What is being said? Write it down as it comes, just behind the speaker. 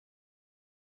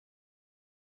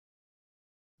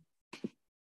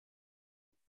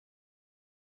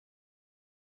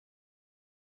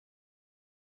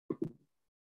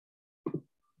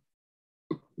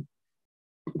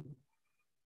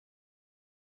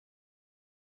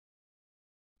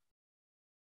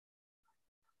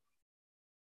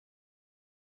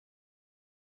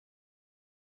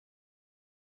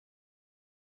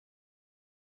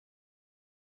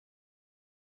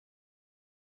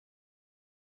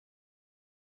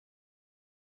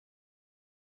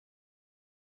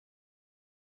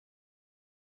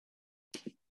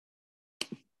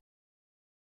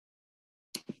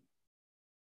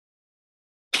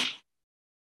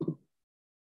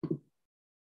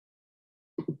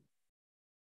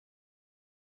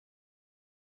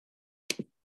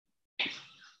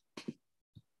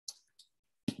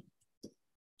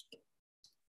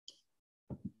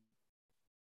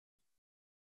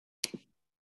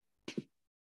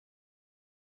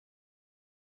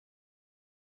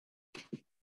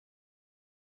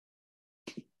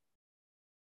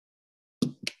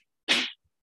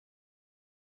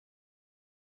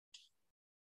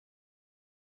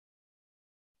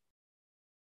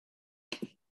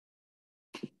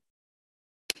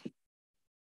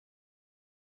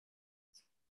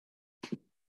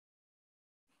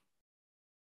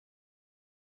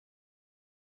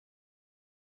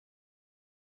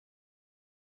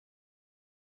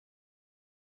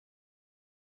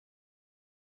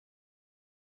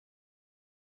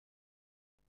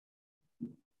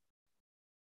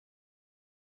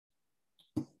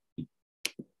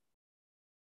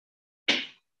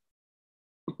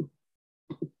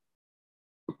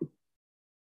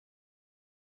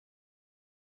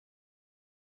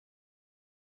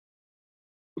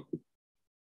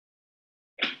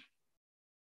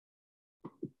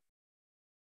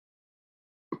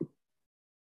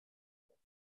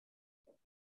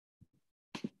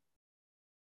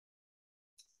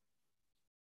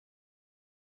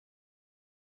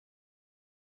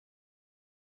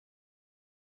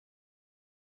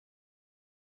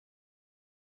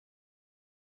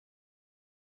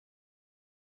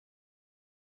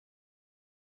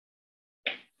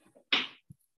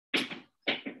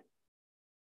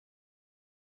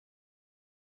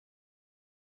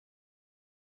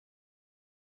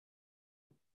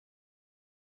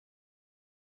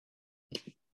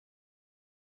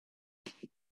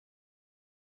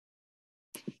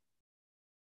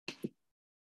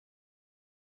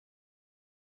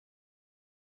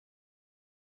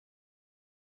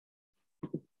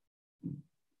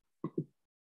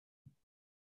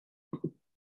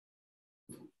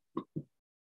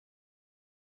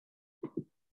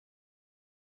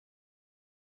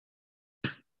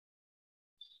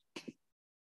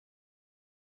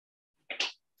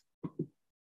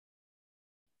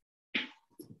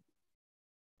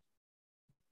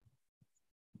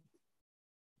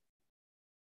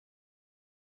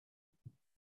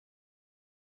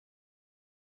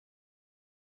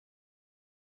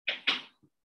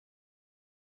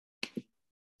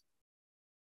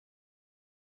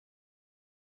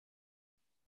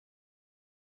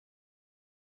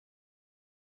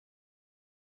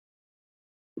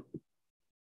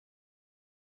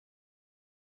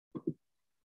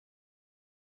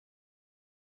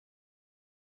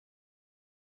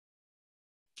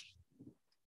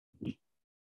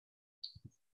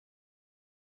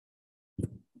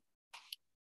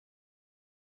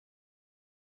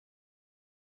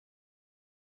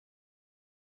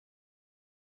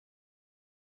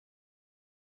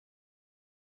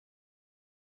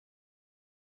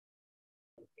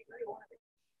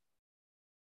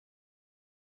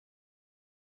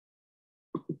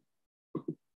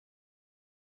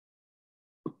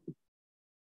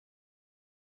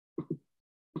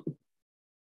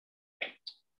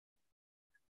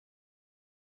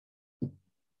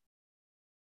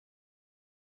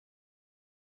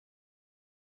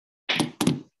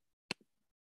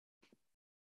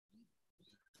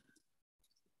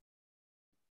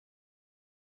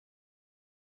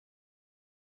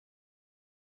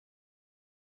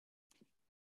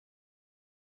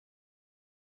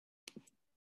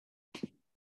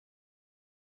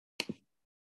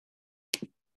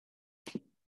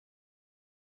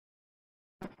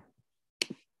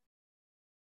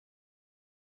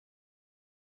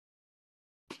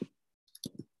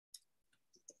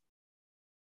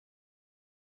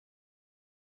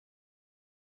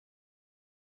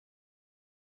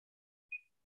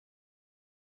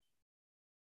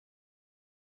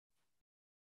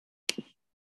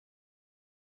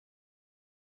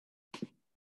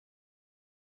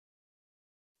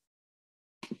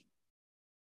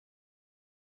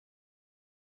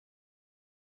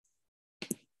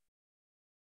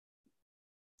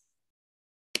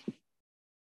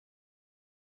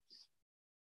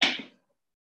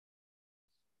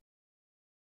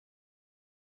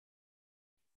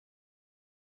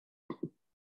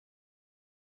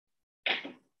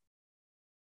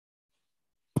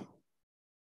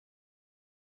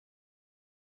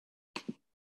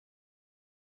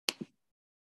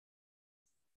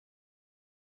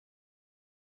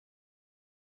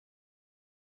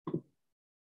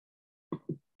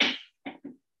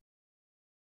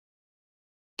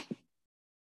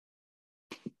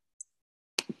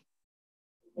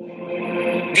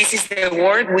This is the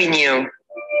world we knew,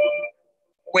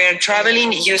 where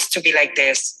traveling used to be like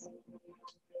this.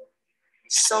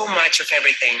 So much of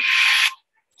everything.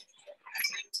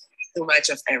 Too much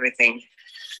of everything.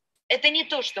 Это не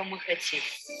то, что мы хотим.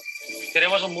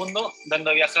 Queremos un mundo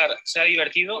donde viajar sea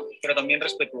divertido, pero también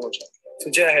respetuoso.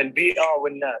 تجاه البيئة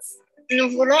والناس. Nous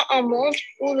voulons un monde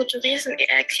où le tourisme est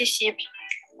accessible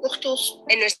pour tous.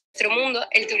 En nuestro mundo,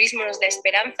 el turismo nos da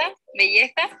esperanza,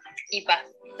 belleza y paz.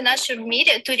 В нашем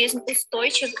мире туризм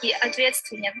устойчив и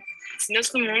ответственен. En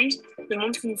notre monde, le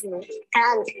monde que nous voulons.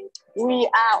 And we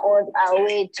are on our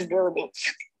way to build it.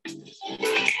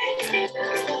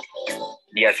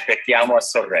 Vi aspettiamo a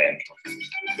Sorrento.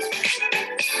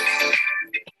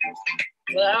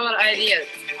 With our ideas,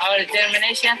 our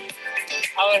determination,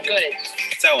 our courage.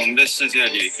 在我们的世界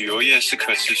里，旅游业是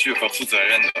可持续和负责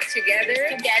任的。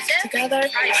Together,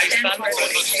 I stand for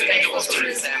Sustainable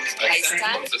tourism. I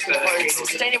stand for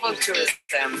sustainable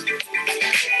tourism.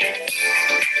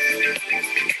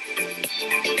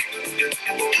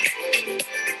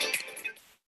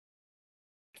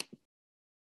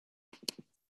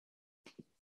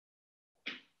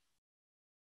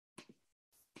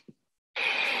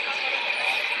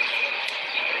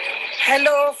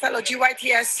 Hello, fellow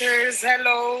GYTSers.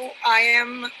 Hello, I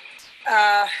am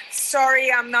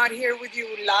sorry I'm not here with you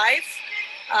live.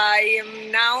 I am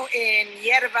now in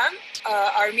Yerevan,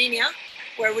 Armenia,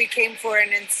 where we came for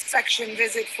an inspection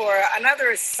visit for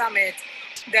another summit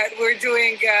that we're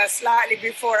doing slightly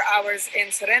before ours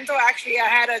in Sorrento. Actually, I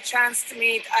had a chance to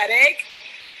meet Arek,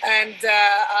 and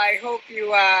I hope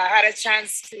you had a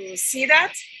chance to see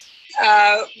that.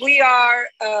 We are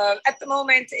at the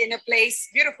moment in a place,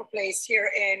 beautiful place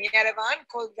here in Yerevan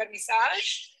called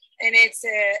Vernissage, and it's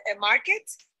a market.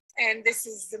 And this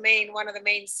is one of the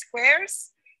main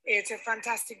squares. It's a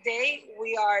fantastic day.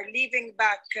 We are leaving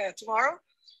back tomorrow,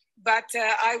 but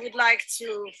I would like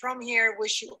to, from here,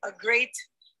 wish you a great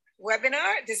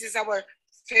webinar. This is our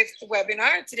 5th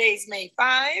webinar. Today is May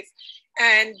 5.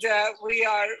 And we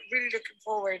are really looking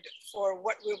forward for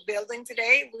what we're building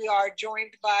today. We are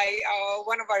joined by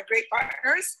one of our great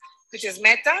partners, which is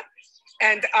Meta,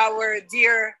 and our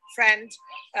dear friend,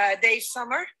 Dave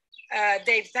Summer.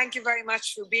 Dave, thank you very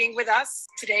much for being with us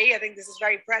today. I think this is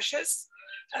very precious.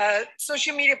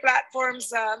 Social media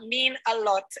platforms mean a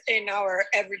lot in our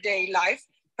everyday life,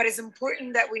 but it's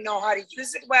important that we know how to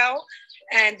use it well,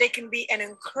 and they can be an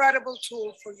incredible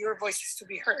tool for your voices to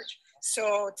be heard.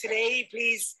 So today,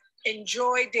 please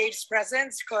enjoy Dave's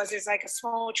presence, because it's like a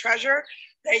small treasure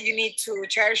that you need to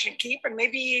cherish and keep, and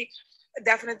maybe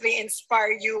definitely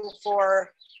inspire you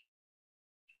for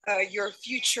your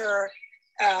future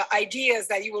ideas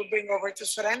that you will bring over to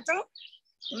Sorrento.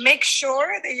 Make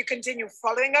sure that you continue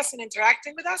following us and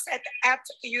interacting with us at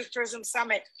Youth Tourism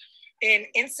Summit in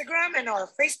Instagram and our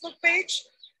Facebook page.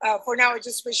 For now, I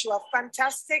just wish you a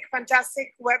fantastic,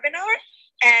 fantastic webinar.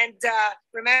 And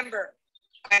remember,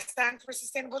 I stand for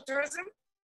sustainable tourism.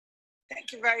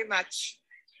 Thank you very much.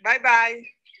 Bye-bye.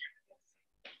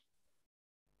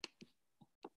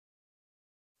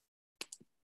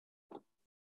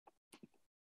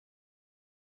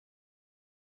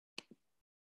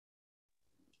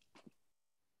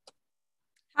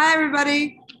 Hi,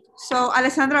 everybody. So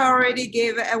Alessandra already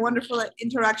gave a wonderful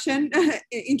introduction,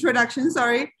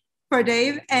 for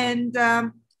Dave. And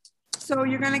so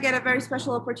you're going to get a very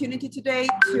special opportunity today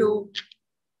to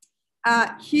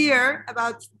hear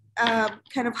about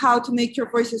kind of how to make your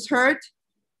voices heard,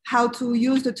 how to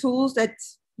use the tools that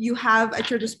you have at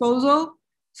your disposal.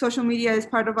 Social media is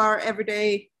part of our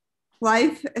everyday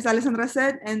life, as Alessandra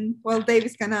said. And well, Dave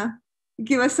is going to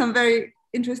give us some very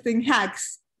interesting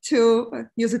hacks to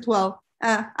use it well.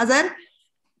 Azer?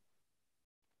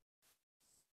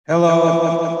 Hello.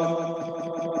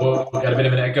 Whoa, we got a bit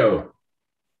of an echo.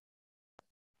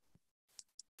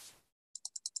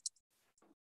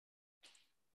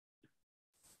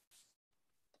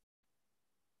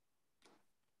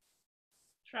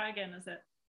 Try again, is it?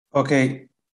 Okay,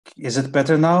 is it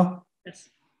better now? Yes.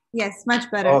 Yes,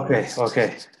 much better.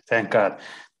 Okay, thank God.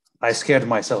 I scared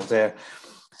myself there.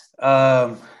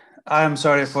 I'm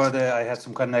sorry I had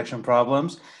some connection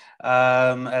problems.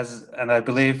 And I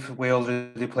believe we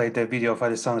already played the video of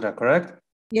Alessandra, correct?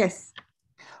 Yes.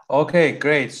 Okay,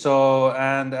 great. So,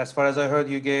 and as far as I heard,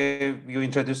 you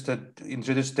introduced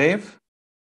Dave?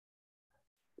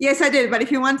 Yes, I did, but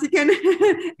if you want, you can.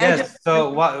 Yes,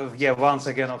 so once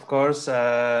again, of course,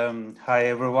 hi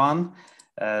everyone.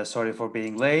 Sorry for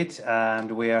being late,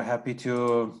 and we are happy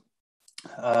to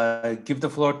give the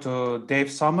floor to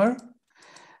Dave Summer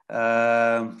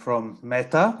from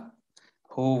Meta,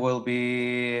 who will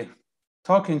be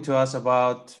talking to us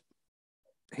about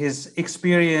his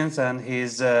experience and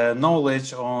his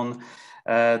knowledge on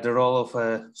the role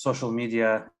of social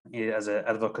media as an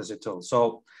advocacy tool.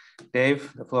 So,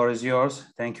 Dave, the floor is yours.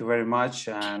 Thank you very much,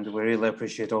 and we really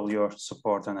appreciate all your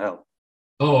support and help.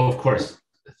 Oh, of course.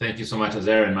 Thank you so much,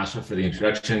 Azer and Masha, for the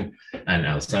introduction, and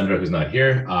Alessandra, who's not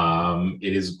here.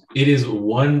 It is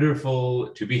wonderful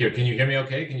to be here. Can you hear me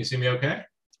okay? Can you see me okay?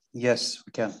 Yes,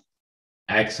 we can.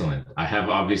 Excellent. I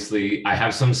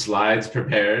have some slides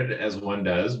prepared, as one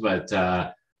does, but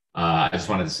I just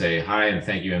wanted to say hi and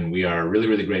thank you. And we are really,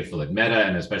 really grateful at Meta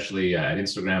and especially at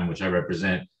Instagram, which I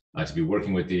represent, to be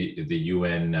working with the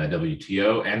UN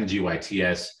WTO and the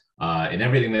GYTS in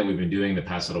everything that we've been doing the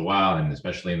past little while, and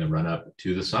especially in the run up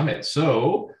to the summit.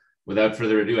 So without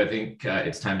further ado, I think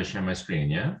it's time to share my screen.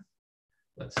 Yeah,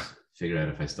 let's figure out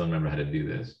if I still remember how to do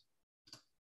this.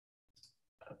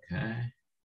 Okay,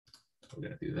 we're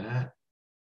gonna do that.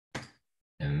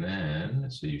 And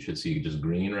then, so you should see just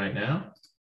green right now.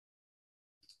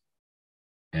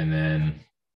 And then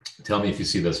tell me if you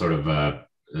see the sort of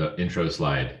the intro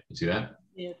slide. You see that?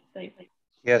 Yes,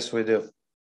 yes, we do.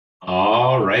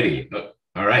 All righty.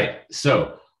 All right.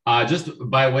 So just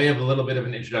by way of a little bit of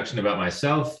an introduction about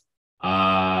myself,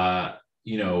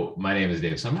 you know, my name is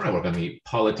Dave Summer. I work on the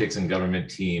politics and government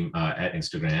team at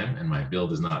Instagram, and my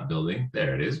build is not building.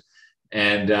 There it is.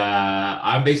 And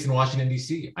I'm based in Washington,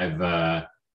 D.C. I've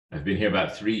been here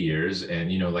about 3 years. And,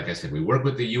 you know, like I said, we work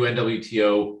with the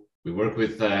UNWTO. We work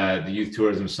with the Youth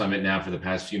Tourism Summit now for the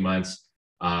past few months.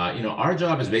 You know, our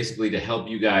job is basically to help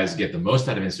you guys get the most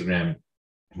out of Instagram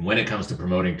when it comes to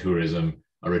promoting tourism,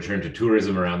 a return to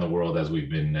tourism around the world, as we've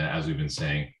been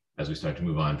saying, as we start to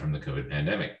move on from the COVID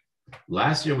pandemic.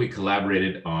 Last year, we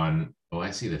collaborated on, oh,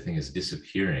 I see the thing is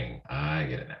disappearing. I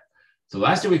get it now. So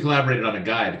last year, we collaborated on a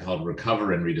guide called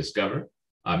Recover and Rediscover.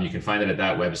 You can find it at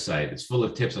that website. It's full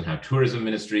of tips on how tourism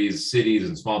ministries, cities,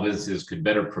 and small businesses could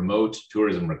better promote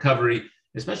tourism recovery,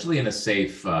 especially in a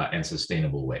safe and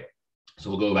sustainable way. So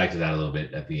we'll go back to that a little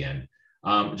bit at the end.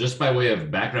 Just by way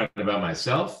of background about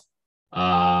myself,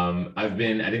 I've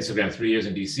been at Instagram 3 years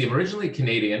in DC. I'm originally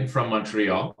Canadian from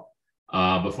Montreal.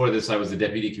 Before this, I was the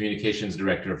Deputy Communications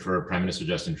Director for Prime Minister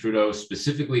Justin Trudeau,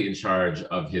 specifically in charge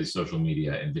of his social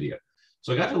media and video.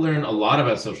 So I got to learn a lot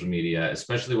about social media,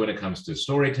 especially when it comes to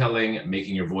storytelling,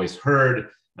 making your voice heard.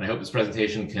 And I hope this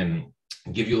presentation can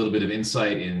give you a little bit of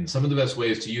insight in some of the best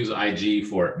ways to use IG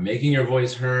for making your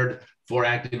voice heard, for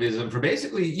activism, for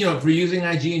basically, you know, for using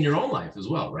IG in your own life as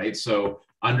well, right? So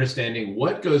understanding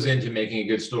what goes into making a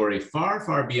good story far,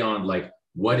 far beyond like,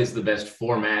 what is the best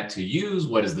format to use?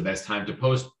 What is the best time to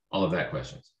post? All of that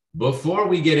questions. Before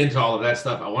we get into all of that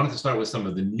stuff, I wanted to start with some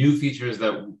of the new features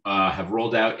that have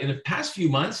rolled out in the past few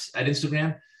months at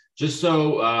Instagram, just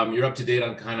so you're up to date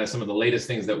on kind of some of the latest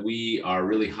things that we are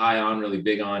really high on, really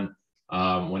big on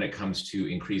when it comes to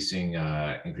increasing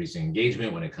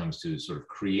engagement, when it comes to sort of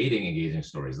creating engaging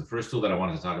stories. The first tool that I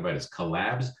wanted to talk about is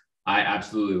Collabs. I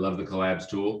absolutely love the Collabs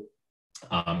tool.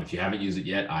 If you haven't used it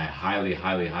yet, I highly,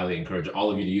 highly, highly encourage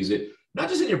all of you to use it, not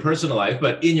just in your personal life,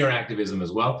 but in your activism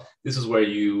as well. This is where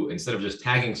you, instead of just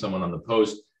tagging someone on the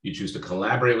post, you choose to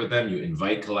collaborate with them. You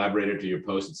invite collaborator to your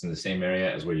post. It's in the same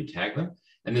area as where you tag them.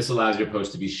 And this allows your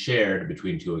post to be shared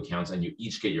between two accounts, and you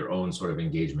each get your own sort of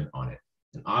engagement on it.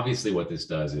 And obviously what this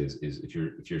does is if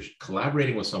you're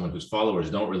collaborating with someone whose followers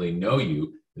don't really know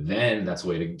you, then that's a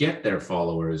way to get their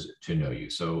followers to know you.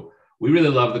 So we really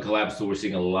love the collabs tool. We're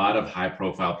seeing a lot of high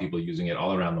profile people using it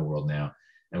all around the world now.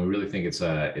 And we really think it's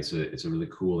a really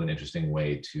cool and interesting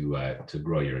way to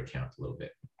grow your account a little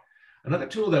bit. Another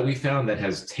tool that we found that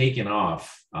has taken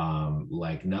off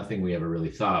like nothing we ever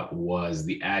really thought was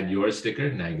the Add Yours sticker.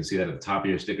 Now you can see that at the top of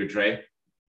your sticker tray.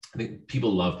 I think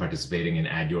people love participating in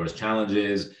Add Yours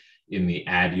challenges, in the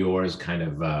Add Yours kind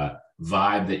of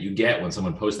vibe that you get when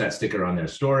someone posts that sticker on their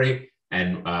story.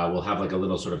 And we'll have like a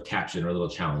little sort of caption or a little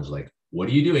challenge like, what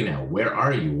are you doing now? Where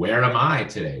are you? Where am I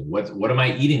today? What am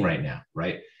I eating right now,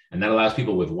 right? And that allows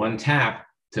people with one tap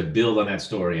to build on that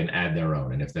story and add their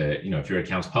own. And if if your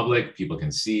account's public, people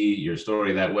can see your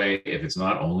story that way. If it's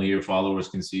not, only your followers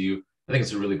can see you. I think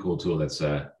it's a really cool tool that's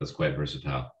quite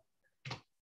versatile.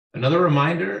 Another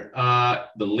reminder,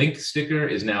 the link sticker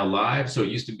is now live. So it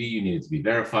used to be you needed to be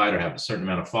verified or have a certain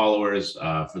amount of followers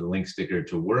for the link sticker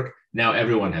to work. Now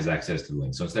everyone has access to the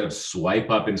link. So instead of swipe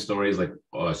up in stories like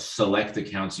select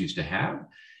accounts used to have,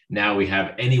 now we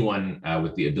have anyone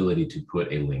with the ability to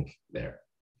put a link there.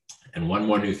 And one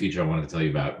more new feature I wanted to tell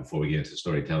you about before we get into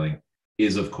storytelling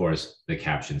is, of course, the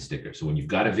caption sticker. So when you've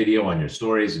got a video on your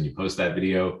stories and you post that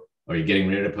video, or you're getting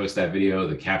ready to post that video,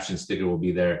 the caption sticker will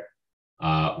be there.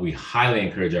 We highly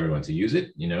encourage everyone to use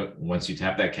it. Once you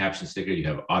tap that caption sticker, you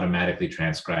have automatically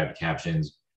transcribed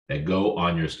captions that go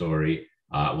on your story.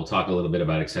 We'll talk a little bit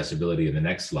about accessibility in the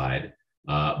next slide,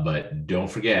 but don't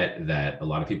forget that a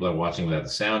lot of people are watching without the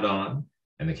sound on,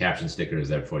 and the caption sticker is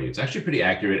there for you. It's actually pretty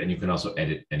accurate, and you can also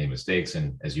edit any mistakes.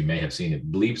 And as you may have seen,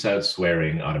 it bleeps out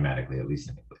swearing automatically, at least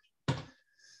in English.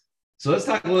 So let's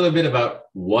talk a little bit about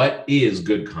what is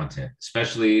good content,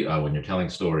 especially when you're telling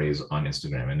stories on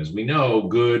Instagram. And as we know,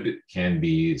 good can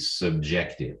be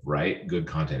subjective, right? Good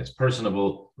content is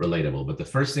personable, relatable. But the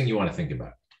first thing you want to think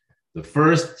about, the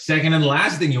first, second, and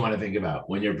last thing you want to think about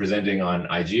when you're presenting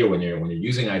on IG or when you're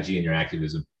using IG in your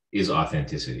activism is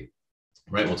authenticity.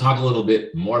 Right, we'll talk a little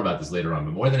bit more about this later on,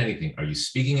 but more than anything, are you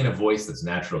speaking in a voice that's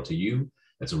natural to you,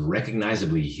 that's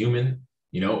recognizably human?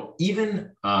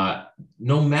 Even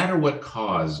no matter what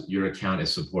cause your account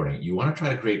is supporting, you want to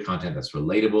try to create content that's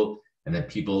relatable and that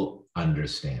people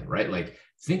understand, right? Like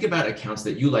think about accounts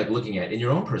that you like looking at in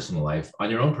your own personal life, on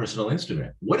your own personal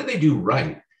Instagram. What do they do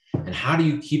right? And how do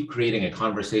you keep creating a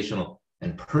conversational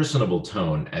and personable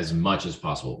tone as much as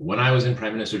possible? When I was in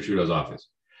Prime Minister Trudeau's office,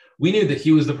 we knew that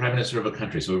he was the prime minister of a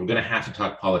country, so we were going to have to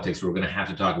talk politics, we were going to have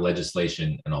to talk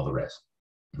legislation and all the rest.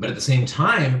 But at the same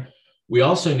time, we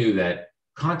also knew that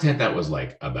content that was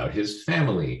like about his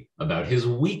family, about his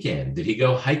weekend, did he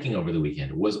go hiking over the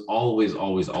weekend, was always,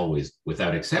 always, always,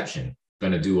 without exception,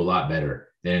 going to do a lot better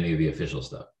than any of the official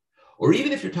stuff. Or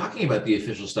even if you're talking about the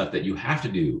official stuff that you have to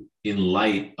do in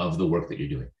light of the work that you're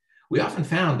doing, we often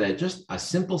found that just a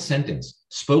simple sentence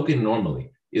spoken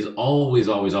normally is always,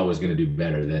 always, always going to do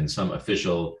better than some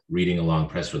official reading along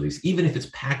press release, even if it's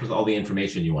packed with all the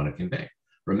information you want to convey.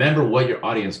 Remember what your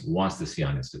audience wants to see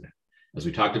on Instagram. As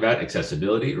we talked about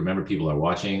accessibility, remember people are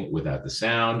watching without the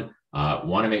sound.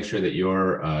 Want to make sure that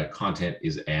your content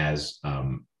is as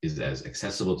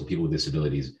accessible to people with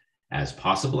disabilities as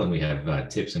possible. And we have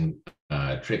tips and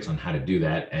tricks on how to do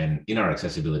that. And in our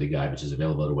accessibility guide, which is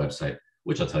available at our website,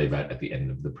 which I'll tell you about at the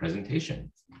end of the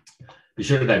presentation. Be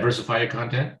sure to diversify your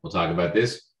content. We'll talk about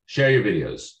this. Share your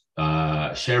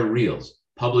videos, share reels,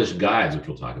 publish guides, which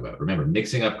we'll talk about. Remember,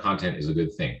 mixing up content is a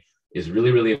good thing. It's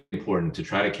really, really important to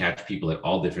try to catch people at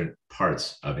all different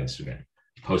parts of Instagram.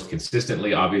 Post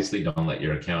consistently, obviously, don't let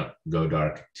your account go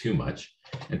dark too much.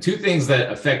 And two things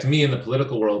that affect me in the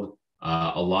political world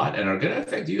a lot and are going to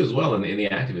affect you as well in the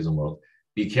activism world.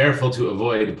 Be careful to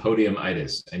avoid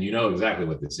podium-itis. And you know exactly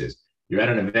what this is. You're at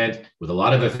an event with a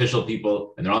lot of official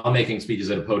people and they're all making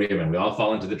speeches at a podium and we all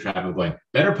fall into the trap of going,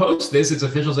 better post this, it's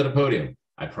officials at a podium.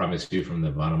 I promise you from the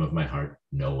bottom of my heart,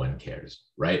 no one cares,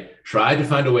 right? Try to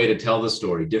find a way to tell the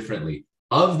story differently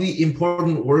of the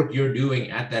important work you're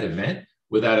doing at that event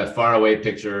without a faraway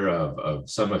picture of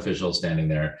some official standing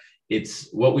there. It's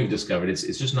what we've discovered.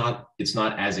 It's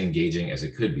not as engaging as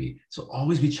it could be. So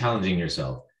always be challenging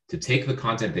yourself to take the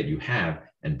content that you have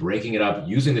and breaking it up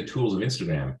using the tools of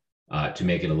Instagram to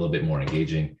make it a little bit more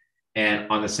engaging. And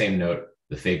on the same note,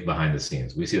 the fake behind the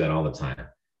scenes. We see that all the time.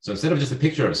 So instead of just a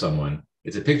picture of someone,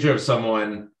 It's a picture of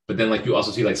someone, but then like you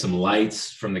also see like some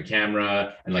lights from the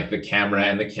camera and like the camera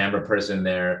and the camera person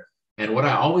there. And what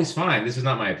I always find, this is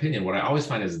not my opinion, what I always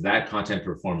find is that content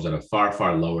performs at a far,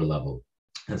 far lower level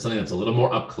and something that's a little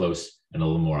more up close and a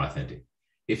little more authentic.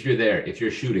 If you're there, if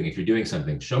you're shooting, if you're doing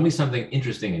something, show me something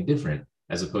interesting and different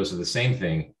as opposed to the same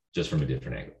thing, just from a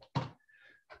different angle.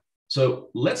 So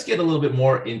let's get a little bit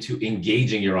more into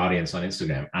engaging your audience on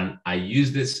Instagram. And I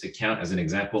use this account as an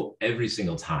example every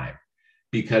single time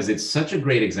because it's such a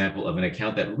great example of an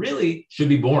account that really should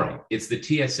be boring. It's the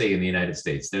TSA in the United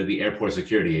States. They're the airport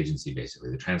security agency,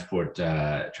 basically, the Transport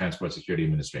Security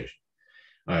Administration,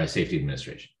 Safety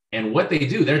Administration. And what they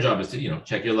do, their job is to,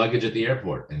 check your luggage at the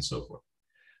airport and so forth.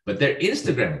 But their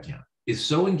Instagram account is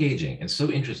so engaging and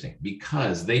so interesting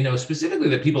because they know specifically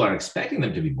that people are expecting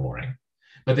them to be boring,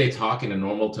 but they talk in a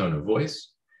normal tone of voice.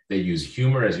 They use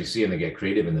humor, as you see, and they get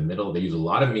creative in the middle. They use a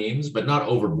lot of memes, but not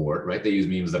overboard, right? They use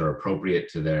memes that are appropriate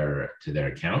to their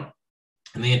account,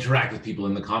 and they interact with people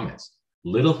in the comments.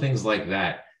 Little things like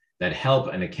that that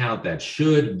help an account that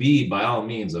should be, by all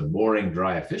means, a boring,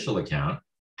 dry official account,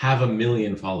 have 1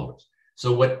 million followers.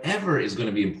 So whatever is going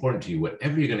to be important to you,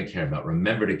 whatever you're going to care about,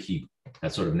 remember to keep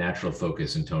that sort of natural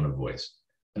focus and tone of voice.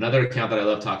 Another account that I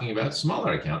love talking about,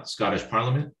 smaller account, Scottish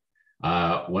Parliament.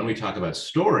 When we talk about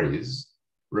stories,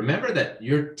 remember that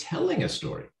you're telling a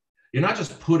story. You're not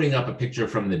just putting up a picture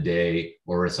from the day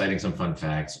or reciting some fun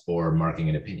facts or marking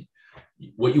an opinion.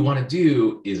 What you want to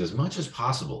do is, as much as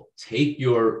possible, take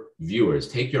your viewers,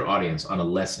 take your audience on a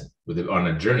lesson, on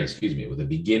a journey, with a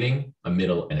beginning, a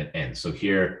middle, and an end. So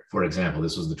here, for example,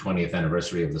 this was the 20th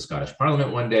anniversary of the Scottish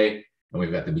Parliament one day, and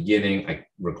we've got the beginning. I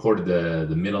recorded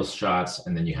the middle shots,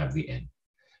 and then you have the end.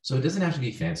 So it doesn't have to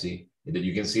be fancy.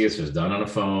 You can see it's just done on a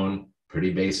phone,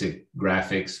 pretty basic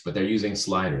graphics, but they're using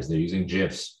sliders, they're using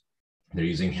GIFs, they're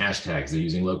using hashtags, they're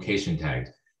using location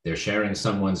tags. They're sharing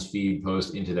someone's feed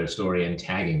post into their story and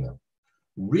tagging them.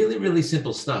 Really, really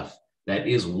simple stuff that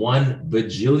is 1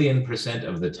 bajillion%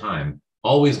 of the time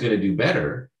always going to do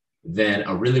better than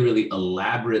a really, really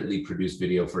elaborately produced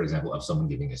video, for example, of someone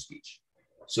giving a speech.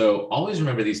 So always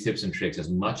remember these tips and tricks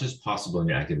as much as possible in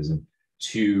your activism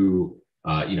to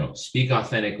speak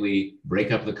authentically,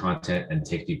 break up the content, and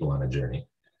take people on a journey.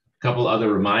 A couple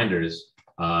other reminders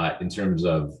in terms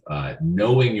of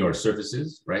knowing your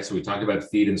surfaces, right? So we talked about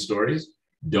feed and stories.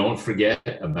 Don't forget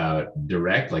about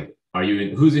direct, like,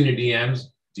 who's in your DMs?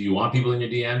 Do you want people in your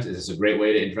DMs? Is this a great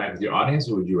way to interact with your audience,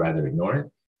 or would you rather ignore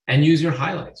it? And use your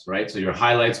highlights, right? So your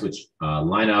highlights, which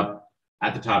line up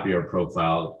at the top of your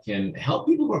profile, can help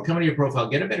people who are coming to your profile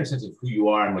get a better sense of who you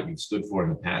are and what you've stood for in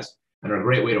the past, and are a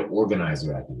great way to organize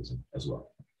your activism as well.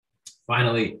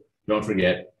 Finally, don't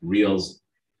forget Reels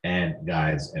and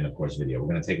guides, and of course, video. We're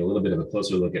going to take a little bit of a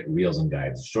closer look at Reels and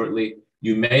guides shortly.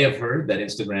 You may have heard that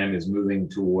Instagram is moving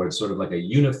towards sort of like a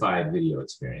unified video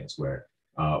experience where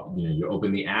you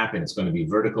open the app and it's going to be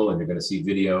vertical and you're going to see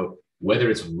video. Whether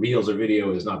it's Reels or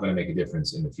video is not going to make a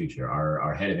difference in the future.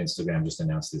 Our head of Instagram just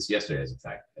announced this yesterday,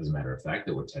 as a matter of fact,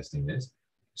 that we're testing this.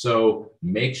 So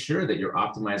make sure that you're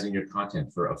optimizing your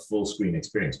content for a full screen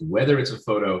experience, whether it's a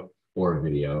photo or a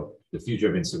video. The future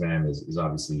of Instagram is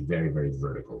obviously very, very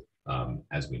vertical,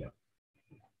 as we know.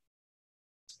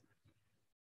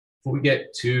 Before we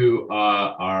get to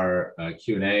our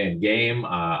Q&A and game,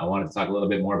 I wanted to talk a little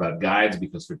bit more about guides,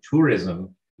 because for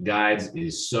tourism, guides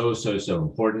is so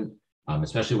important,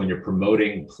 especially when you're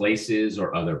promoting places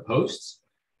or other posts.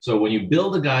 So when you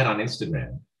build a guide on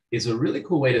Instagram, it's a really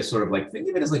cool way to sort of like, think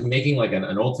of it as like making like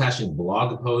an old-fashioned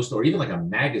blog post, or even like a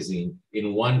magazine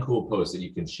in one cool post that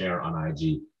you can share on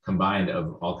IG, combined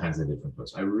of all kinds of different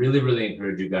posts. I really, really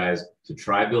encourage you guys to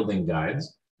try building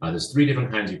guides. There's 3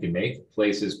 different kinds you can make: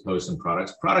 places, posts, and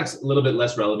products. Products, a little bit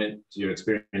less relevant to your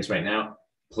experience right now.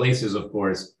 Places, of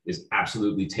course, is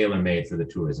absolutely tailor-made for the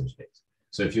tourism space.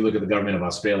 So if you look at the government of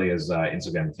Australia's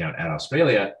Instagram account at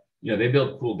Australia, they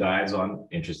build cool guides on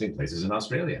interesting places in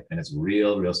Australia. And it's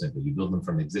real simple. You build them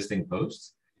from existing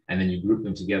posts, and then you group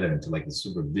them together into like the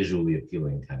super visually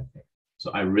appealing kind of thing.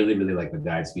 So I really, really like the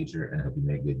guides feature, and I hope you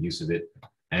make good use of it.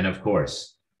 And of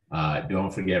course,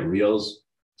 don't forget Reels.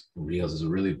 Reels is a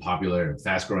really popular and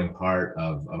fast-growing part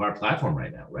of our platform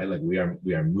right now, right? Like we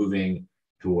are moving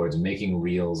towards making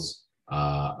Reels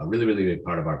a really, really big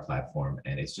part of our platform.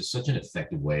 And it's just such an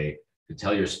effective way to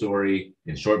tell your story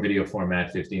in short video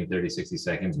format, 15, 30, 60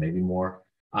 seconds, maybe more.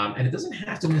 And it doesn't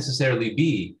have to necessarily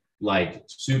be like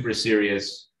super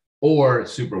serious or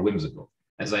super whimsical.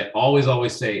 As I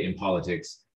always say in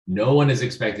politics, no one is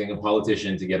expecting a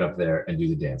politician to get up there and do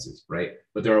the dances, right?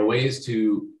 But there are ways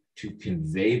to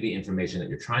convey the information that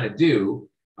you're trying to do,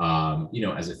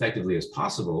 as effectively as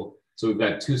possible, So we've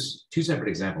got two separate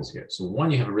examples here. So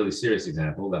one, you have a really serious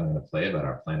example that I'm going to play about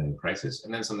our planning crisis,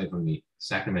 and then something from the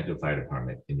Sacramento Fire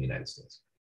Department in the United States.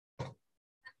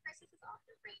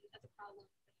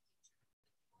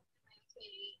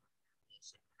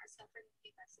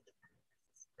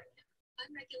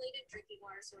 Unregulated drinking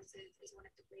water sources is one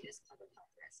of the greatest public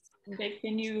health risks. Okay,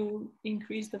 can you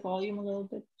increase the volume a little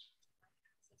bit?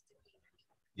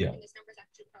 Yeah. And this number is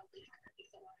actually probably higher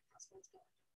because a lot of households don't.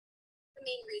 The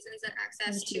main reasons that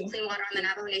access to clean water on the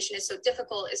Navajo Nation is so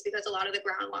difficult is because a lot of the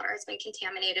groundwater has been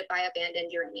contaminated by abandoned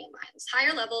uranium mines.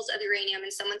 Higher levels of uranium in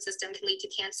someone's system can lead to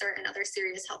cancer and other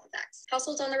serious health effects.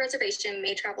 Households on the reservation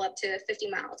may travel up to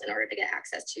 50 miles in order to get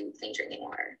access to clean drinking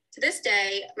water. To this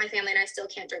day, my family and I still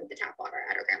can't drink the tap water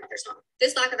at our grandmother's home.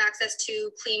 This lack of access to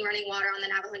clean running water on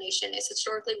the Navajo Nation is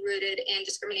historically rooted in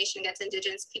discrimination against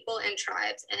Indigenous people and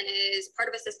tribes, and is part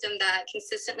of a system that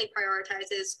consistently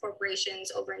prioritizes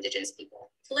corporations over Indigenous people.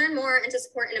 To learn more and to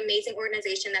support an amazing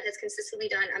organization that has consistently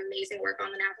done amazing work on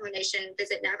the Navajo Nation,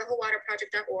 visit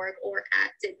NavajoWaterProject.org or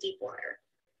at Dig Deep Water.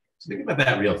 So think about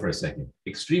that reel for a second.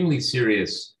 Extremely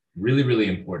serious, really, really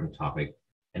important topic.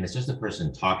 And it's just a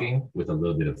person talking with a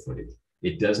little bit of footage.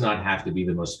 It does not have to be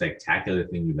the most spectacular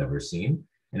thing you've ever seen.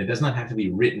 And it does not have to be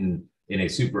written in a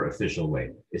super official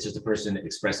way. It's just a person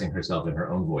expressing herself in her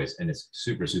own voice, and it's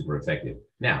super, super effective.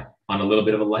 Now, on a little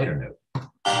bit of a lighter note.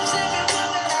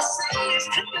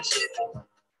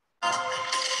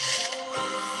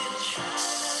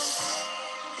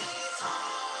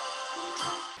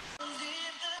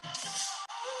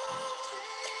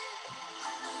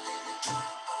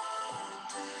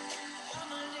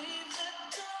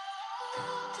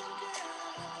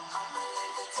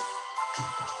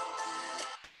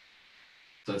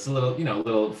 So it's a little, a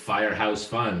little firehouse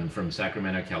fun from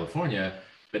Sacramento, California.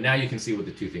 But now you can see what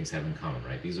the two things have in common,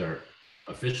 right? These are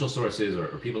official sources or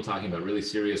people talking about really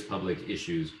serious public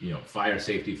issues, fire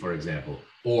safety, for example,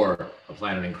 or a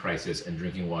planning crisis and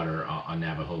drinking water on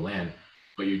Navajo land.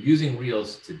 But you're using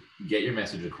reels to get your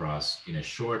message across in a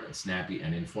short, and snappy,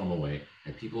 and informal way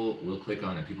that people will click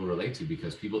on and people relate to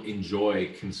because people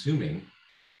enjoy consuming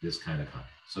this kind of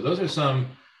content. So those are some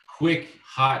quick,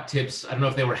 hot tips. I don't know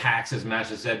if they were hacks, as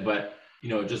Masha said, but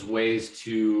just ways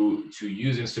to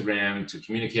use Instagram to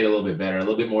communicate a little bit better, a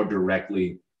little bit more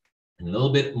directly, and a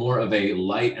little bit more of a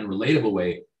light and relatable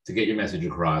way to get your message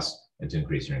across and to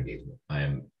increase your engagement. I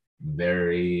am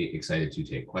very excited to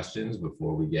take questions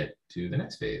before we get to the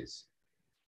next phase.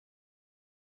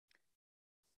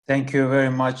 Thank you very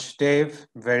much, Dave.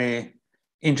 Very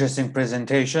interesting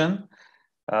presentation.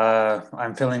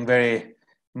 I'm feeling very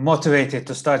motivated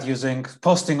to start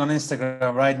posting on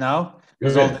Instagram right now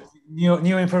with all the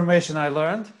new information I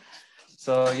learned.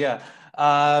 So yeah,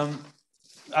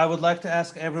 I would like to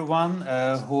ask everyone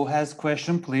who has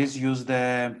question, please use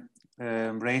the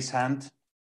raise hand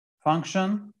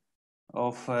function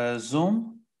of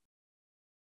Zoom,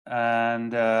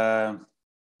 and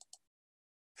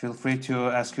feel free to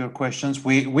ask your questions.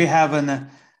 We have an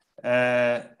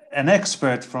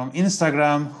expert from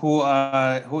Instagram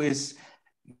who is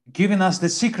giving us the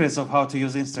secrets of how to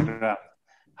use Instagram,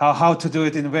 how to do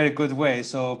it in a very good way.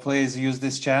 So please use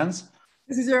this chance.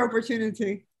 This is your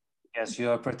opportunity. Yes,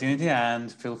 your opportunity,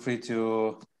 and feel free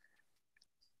to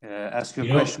ask your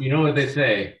question. You know what they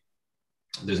say?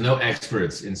 There's no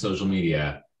experts in social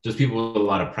media, just people with a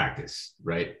lot of practice,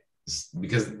 right?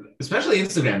 Because especially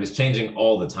Instagram is changing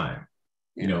all the time.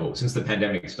 Yeah. Since the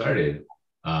pandemic started,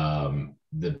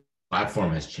 the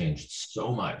platform has changed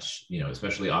so much,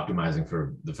 especially optimizing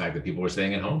for the fact that people were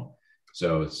staying at home.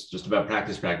 So it's just about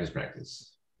practice, practice,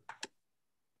 practice.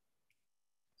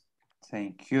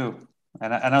 Thank you.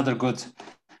 And another good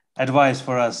advice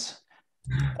for us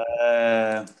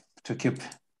to keep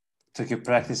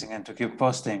practicing and to keep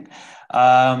posting.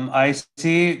 I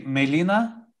see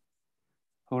Melina,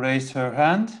 who raised her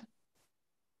hand.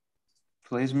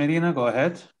 Please, Melina, go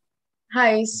ahead.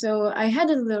 Hi, so I had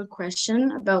a little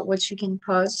question about what you can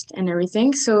post and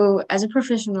everything. So as a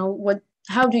professional,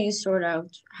 how do you sort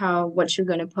out what you're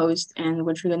going to post and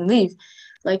what you're going to leave,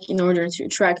 like in order to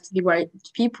attract the right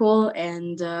people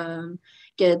and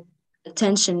get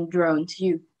attention drawn to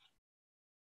you?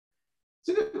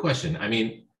 It's a good question. I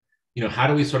mean, how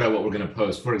do we sort out what we're going to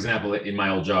post? For example, in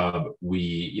my old job,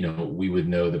 we would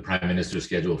know the prime minister's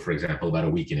schedule, for example, about a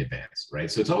week in advance,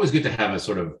 right? So it's always good to have a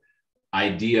sort of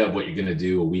idea of what you're going to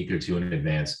do a week or two in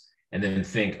advance, and then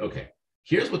think, okay,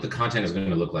 here's what the content is going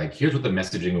to look like. Here's what the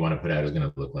messaging we want to put out is going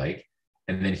to look like.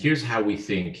 And then here's how we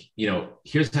think,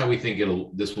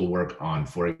 this will work on,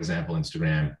 for example,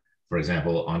 Instagram, for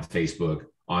example, on Facebook,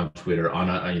 on Twitter, on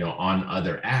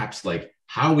other apps. Like,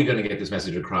 how are we going to get this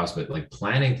message across? But like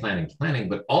planning,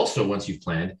 but also once you've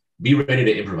planned, be ready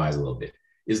to improvise a little bit.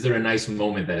 Is there a nice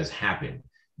moment that has happened?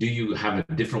 Do you have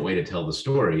a different way to tell the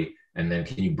story? And then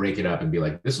can you break it up and be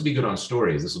like, this will be good on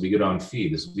stories. This will be good on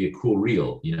feed. This will be a cool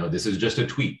reel. You know, this is just a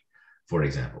tweet, for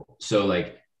example. So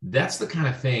like, that's the kind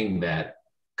of thing that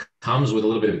comes with a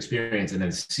little bit of experience, and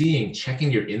then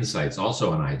checking your insights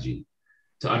also on IG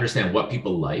to understand what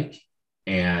people like,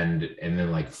 and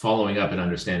then like following up and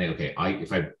understanding, okay,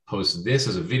 if I post this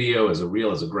as a video, as a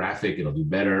reel, as a graphic, it'll do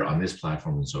better on this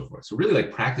platform and so forth. So really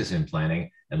like practicing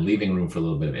planning and leaving room for a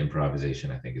little bit of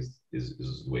improvisation, I think is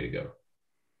the way to go.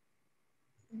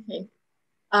 Okay.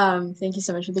 Thank you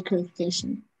so much for the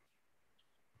clarification.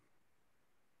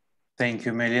 Thank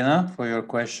you, Melina, for your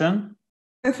question.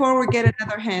 Before we get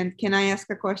another hand, can I ask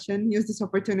a question? Use this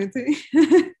opportunity.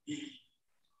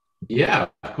 Yeah,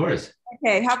 of course.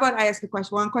 Okay, how about I ask a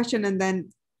question, one question, and then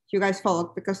you guys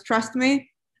follow, because trust me,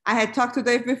 I had talked to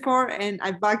Dave before and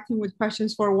I bugged him with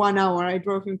questions for 1 hour. I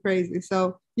drove him crazy.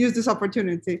 So use this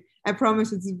opportunity. I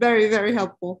promise it's very, very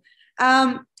helpful.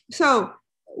 So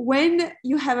when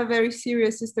you have a very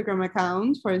serious Instagram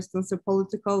account, for instance, a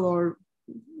political or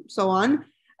so on,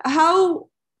 how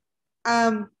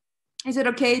is it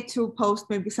okay to post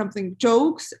maybe something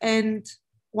jokes and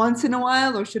once in a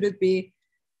while, or should it be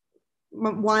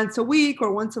once a week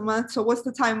or once a month? So what's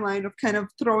the timeline of kind of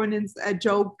throwing in a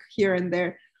joke here and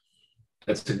there?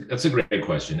 That's a great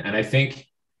question. And I think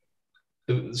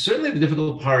certainly the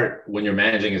difficult part when you're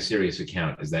managing a serious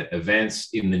account is that events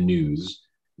in the news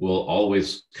will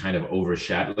always kind of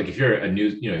overshadow. Like if you're a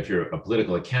news, if you're a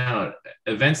political account,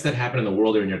 events that happen in the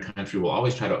world or in your country will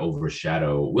always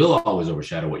overshadow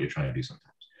what you're trying to do sometimes.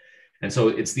 And so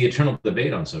it's the eternal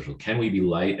debate on social. Can we be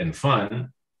light and fun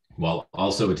while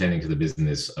also attending to the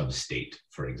business of state,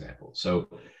 for example? So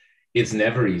it's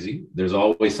never easy. There's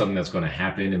always something that's going to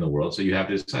happen in the world. So you have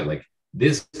to decide, like,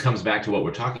 this comes back to what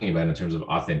we're talking about in terms of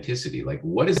authenticity. Like,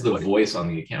 what is the voice on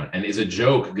the account? And is a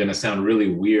joke going to sound really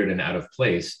weird and out of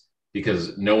place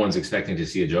because no one's expecting to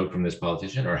see a joke from this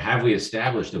politician? Or have we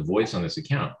established a voice on this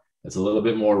account that's a little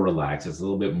bit more relaxed, that's a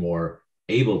little bit more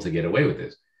able to get away with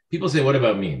this? People say, what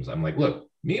about memes? I'm like, look,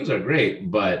 memes are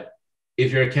great, but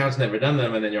if your account's never done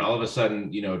them and then you're all of a sudden,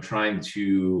 trying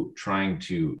to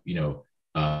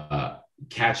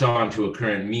catch on to a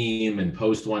current meme and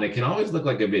post one, it can always look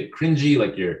like a bit cringy,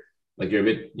 like you're a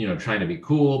bit, trying to be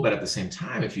cool. But at the same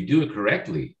time, if you do it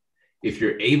correctly, if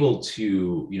you're able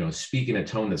to, speak in a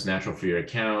tone that's natural for your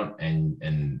account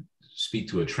and speak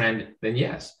to a trend, then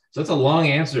yes. So that's a long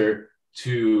answer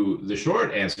to the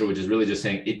short answer, which is really just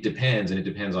saying it depends, and it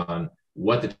depends on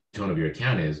what the tone of your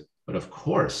account is. But of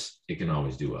course, it can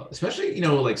always do well, especially,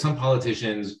 like some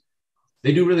politicians,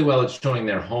 they do really well at showing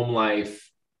their home life.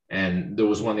 And there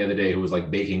was one the other day who was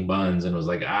like baking buns and was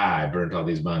like, I burnt all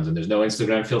these buns and there's no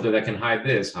Instagram filter that can hide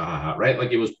this, ha ha ha, right?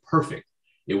 Like it was perfect.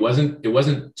 It wasn't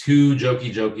too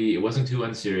jokey. It wasn't too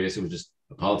unserious. It was just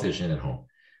a politician at home.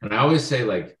 And I always say,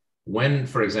 like, when,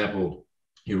 for example,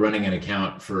 you're running an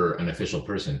account for an official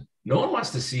person, no one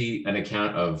wants to see an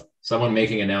account of someone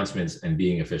making announcements and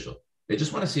being official. They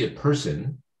just want to see a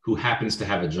person who happens to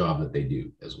have a job that they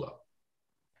do as well.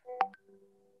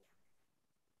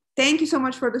 Thank you so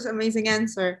much for this amazing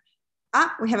answer.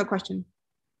 We have a question.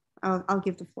 I'll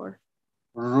give the floor.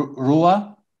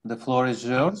 Rua, the floor is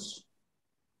yours.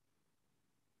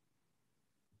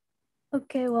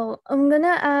 Okay, well, I'm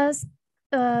gonna ask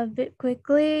a bit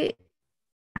quickly,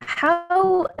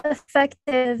 how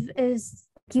effective is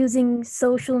using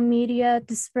social media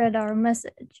to spread our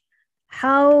message?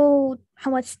 How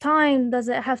much time does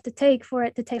it have to take for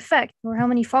it to take effect, or how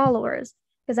many followers?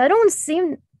 Because I don't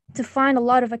seem to find a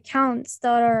lot of accounts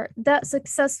that are that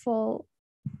successful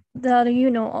that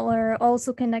are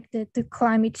also connected to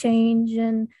climate change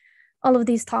and all of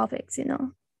these topics.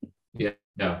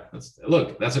 Yeah, that's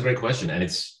a great question, and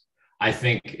I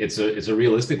think it's a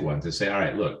realistic one to say, all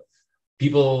right, look,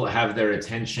 people have their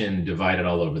attention divided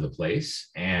all over the place,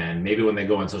 and maybe when they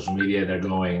go on social media, they're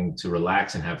going to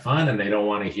relax and have fun, and they don't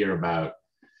want to hear about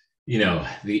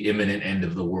the imminent end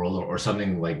of the world or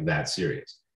something like that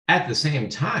serious. At the same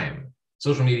time,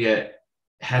 social media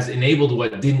has enabled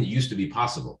what didn't used to be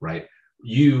possible, right?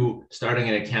 You starting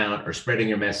an account or spreading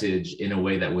your message in a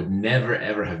way that would never,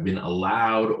 ever have been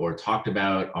allowed or talked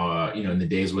about, in the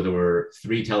days where there were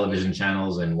 3 television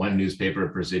channels and 1 newspaper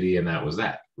per city, and that was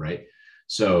that, right?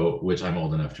 So, which I'm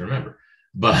old enough to remember.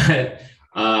 But,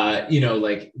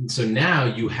 so now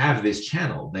you have this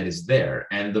channel that is there,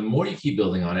 and the more you keep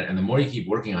building on it and the more you keep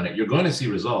working on it, you're going to see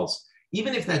results,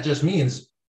 even if that just means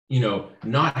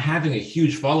not having a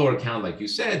huge follower count, like you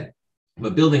said,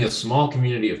 but building a small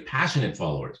community of passionate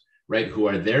followers, right, who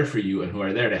are there for you and who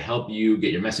are there to help you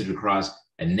get your message across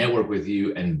and network with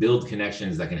you and build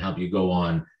connections that can help you go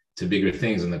on to bigger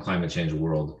things in the climate change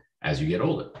world as you get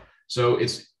older. So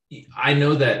I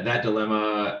know that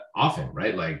dilemma often,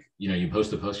 right? Like, you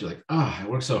post a post, you're like, oh, I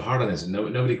worked so hard on this and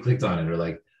nobody clicked on it, or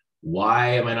like,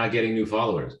 why am I not getting new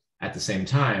followers? At the same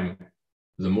time,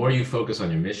 the more you focus on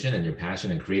your mission and your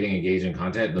passion and creating engaging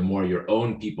content, the more your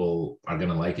own people are going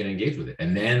to like and engage with it.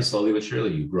 And then slowly but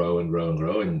surely you grow and grow and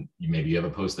grow, and maybe you have a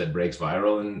post that breaks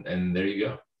viral, and there you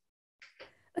go.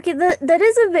 Okay, that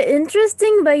is a bit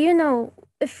interesting, but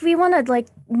if we want to like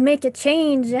make a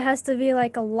change, it has to be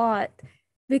like a lot.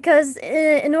 Because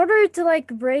in order to like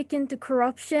break into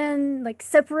corruption, like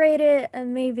separate it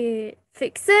and maybe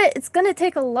fix it, it's gonna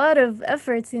take a lot of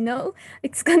efforts,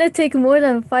 It's gonna take more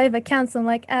than 5 accounts. I'm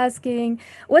like asking,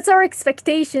 what's our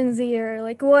expectations here?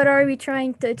 Like, what are we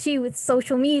trying to achieve with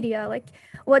social media? Like,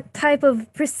 what type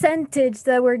of percentage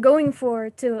that we're going for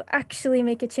to actually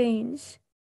make a change?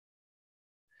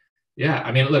 Yeah,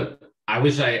 I mean, look, I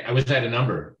wish I had a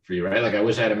number for you, right? Like, I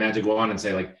wish I had a magic wand and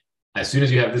say, like, as soon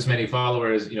as you have this many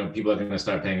followers, people are going to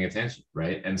start paying attention,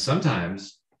 right? And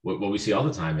sometimes what we see all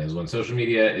the time is when social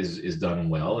media is done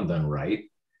well and done right,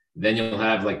 then you'll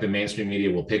have like the mainstream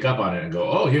media will pick up on it and go,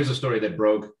 oh, here's a story that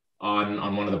broke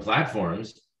on one of the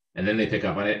platforms. And then they pick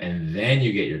up on it, and then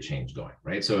you get your change going,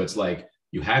 right? So it's like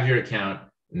you have your account,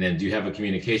 and then do you have a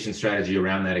communication strategy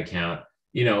around that account?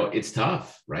 It's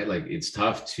tough, right? Like, it's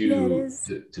tough to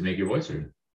make your voice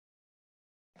heard.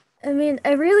 I mean,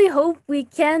 I really hope we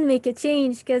can make a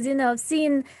change because, I've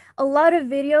seen a lot of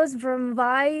videos from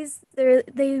Vice.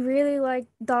 They really like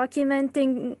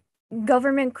documenting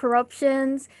government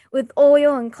corruptions with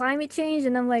oil and climate change.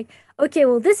 And I'm like, okay,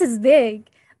 well, this is big,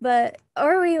 but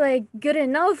are we like good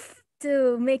enough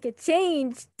to make a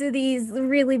change to these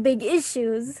really big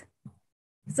issues?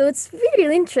 So it's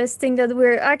really interesting that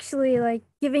we're actually like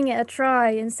giving it a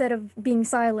try instead of being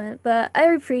silent, but I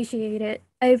appreciate it.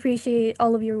 I appreciate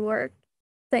all of your work.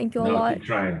 Thank you a lot.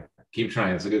 Keep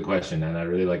trying. It's a good question. And I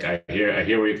really I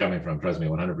hear where you're coming from. Trust me,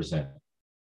 100%.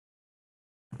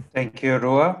 Thank you,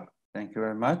 Rua. Thank you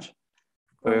very much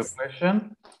for your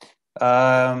question.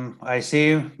 I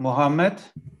see Mohammed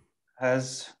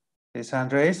has his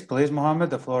hand raised. Please, Mohammed,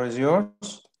 the floor is yours.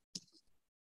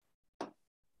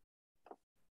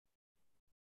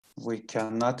 We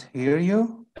cannot hear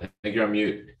you. I think you're on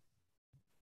mute.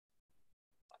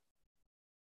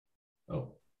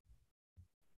 Oh.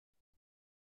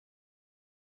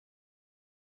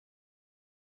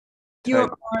 You are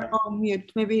on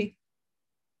mute, maybe.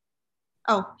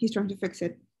 Oh, he's trying to fix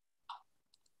it.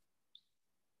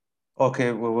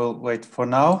 Okay, we will wait for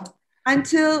now.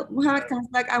 Until Mohammed comes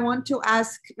back, I want to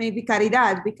ask maybe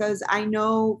Caridad, because I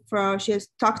know she has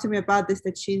talked to me about this,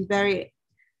 that she's an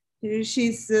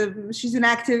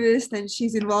activist and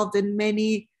she's involved in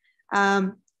many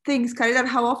things. Caridad,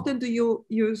 how often do you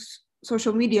use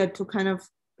social media to kind of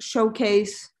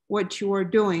showcase what you are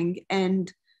doing,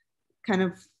 and kind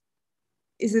of,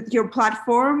 is it your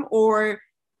platform, or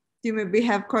do you maybe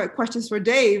have questions for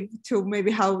Dave to maybe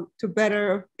how to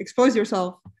better expose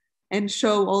yourself and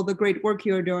show all the great work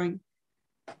you're doing?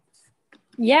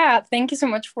 Yeah, thank you so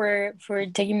much for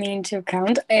taking me into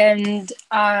account. And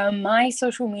my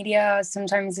social media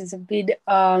sometimes is a bit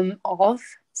off.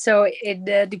 So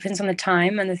it depends on the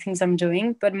time and the things I'm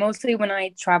doing. But mostly when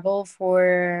I travel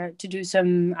to do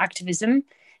some activism,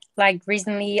 like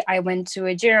recently I went to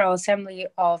a General Assembly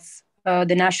of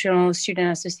the National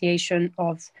Student Association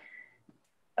of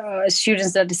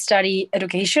students that study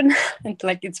education,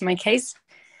 like it's my case.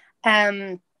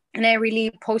 And I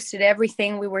really posted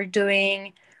everything we were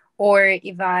doing, or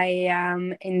if I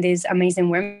am in these amazing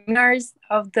webinars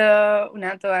of the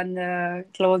UNATO and the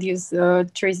Claudius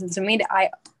Tourism Summit, I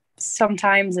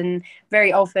sometimes and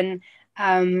very often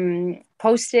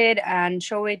post it and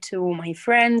show it to my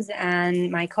friends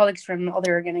and my colleagues from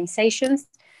other organizations.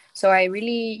 So I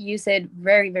really use it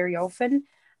very, very often.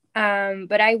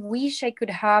 But I wish I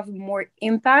could have more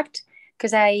impact,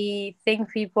 because I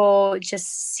think people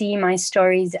just see my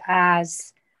stories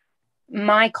as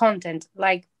my content,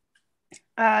 like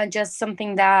just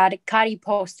something that Kari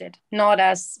posted, not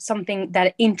as something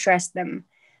that interests them.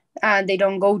 They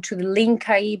don't go to the link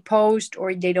I post,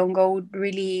 or they don't go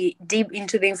really deep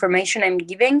into the information I'm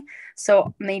giving.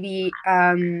 So maybe,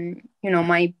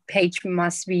 my page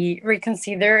must be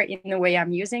reconsidered in the way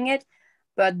I'm using it.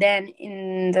 But then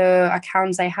in the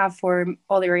accounts I have for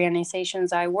other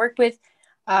organizations I work with,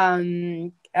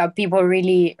 people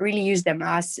really, really use them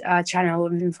as a channel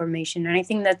of information. And I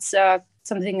think that's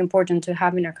something important to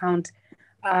have in account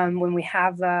when we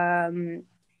have an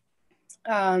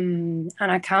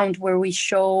account where we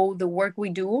show the work we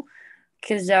do,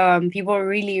 because people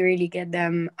really get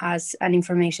them as an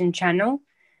information channel.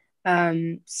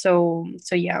 So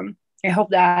yeah, I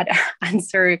hope that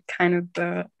answered kind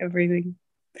of everything.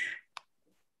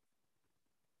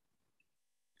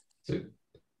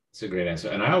 It's a great answer.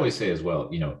 And I always say as well,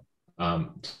 you know,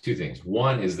 two things.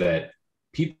 One is that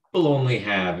people only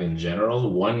have in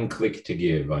general one click to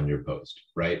give on your post,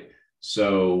 right?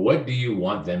 So what do you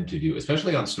want them to do,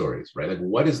 especially on stories, right? Like,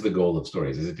 what is the goal of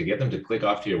stories? Is it to get them to click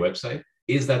off to your website?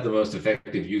 Is that the most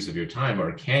effective use of your time?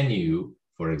 Or can you,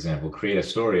 for example, create a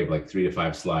story of like 3 to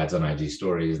 5 slides on IG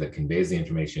stories that conveys the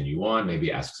information you want,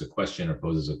 maybe asks a question or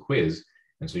poses a quiz.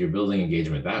 And so you're building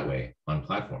engagement that way on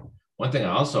platform. One thing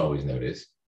I also always notice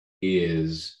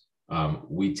is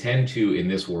we tend to, in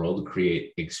this world,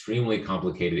 create extremely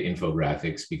complicated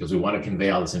infographics because we want to convey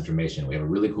all this information. We have a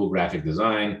really cool graphic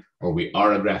design, or we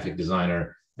are a graphic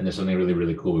designer, and there's something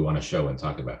really cool we want to show and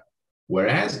talk about.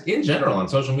 Whereas in general on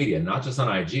social media, not just on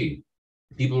IG,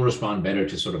 people respond better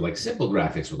to sort of like simple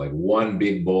graphics with like one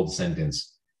big bold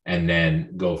sentence and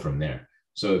then go from there.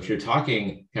 So if you're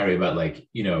talking, Carrie, about like,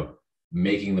 you know,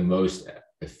 making the most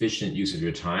efficient use of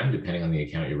your time, depending on the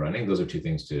account you're running, those are two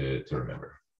things to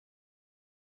remember.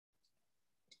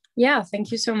 Yeah,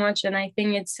 thank you so much. And I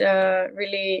think it's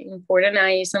really important.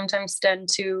 I sometimes tend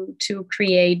to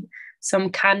create some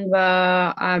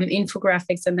Canva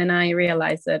infographics, and then I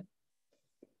realize that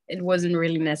it wasn't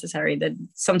really necessary. That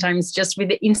sometimes just with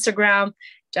the Instagram,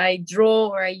 I draw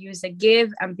or I use a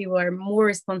GIF, and people are more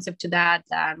responsive to that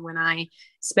than when I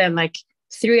spend like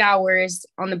 3 hours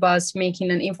on the bus making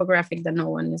an infographic that no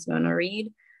one is going to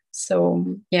read. So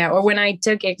yeah, or when I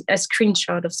took a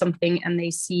screenshot of something and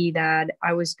they see that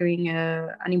I was doing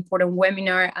an important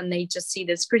webinar, and they just see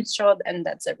the screenshot and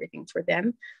that's everything for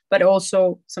them. But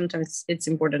also sometimes it's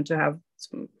important to have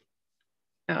some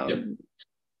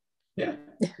Yeah,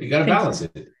 you got to balance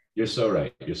it. You're so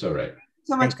right. You're so right.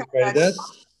 So much.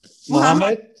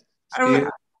 Mohammed?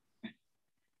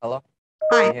 Hello?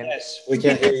 Hi. Yes, we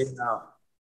can hear you now.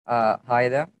 Hi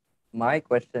there. My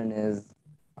question is,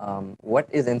 what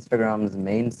is Instagram's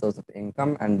main source of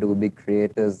income, and do big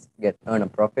creators earn a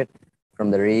profit from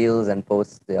the reels and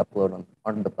posts they upload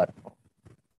on the platform?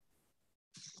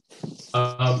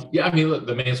 Yeah, I mean, look,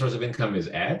 the main source of income is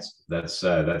ads. That's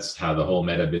how the whole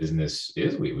Meta business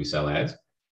is. We sell ads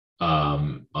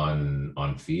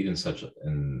on feed and such,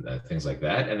 and things like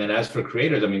that. And then as for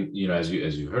creators, I mean, you know, as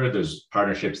you heard, there's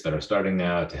partnerships that are starting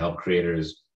now to help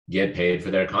creators get paid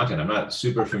for their content. I'm not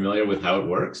super familiar with how it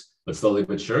works, but slowly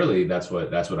but surely, that's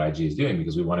what IG is doing,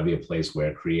 because we want to be a place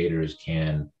where creators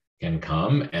can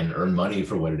come and earn money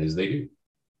for what it is they do.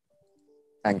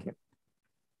 Thank you.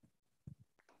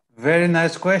 Very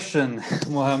nice question,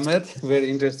 Mohammed. Very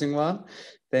interesting one.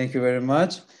 Thank you very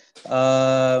much.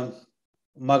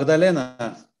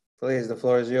 Magdalena, please, the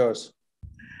floor is yours.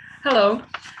 Hello.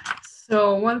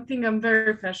 So one thing I'm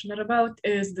very passionate about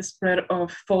is the spread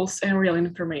of false and real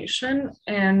information.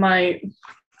 And my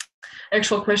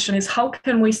actual question is, how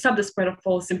can we stop the spread of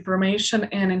false information?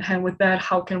 And in hand with that,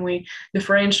 how can we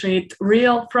differentiate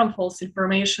real from false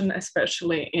information,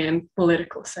 especially in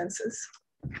political senses?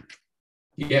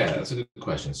 Yeah, that's a good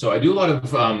question. So I do a lot of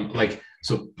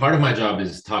so part of my job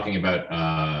is talking about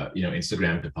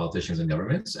Instagram to politicians and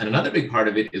governments, and another big part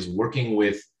of it is working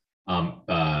with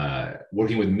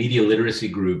media literacy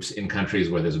groups in countries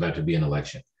where there's about to be an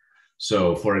election.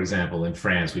 So, for example, in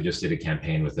France, we just did a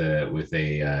campaign with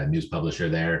a news publisher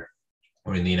there,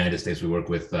 or in the United States, we work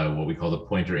with what we call the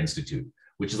Poynter Institute,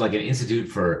 which is like an institute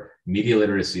for media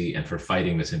literacy and for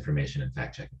fighting misinformation and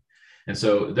fact checking. And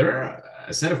so there are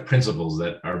a set of principles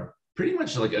that are pretty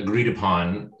much like agreed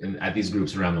upon at these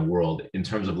groups around the world, in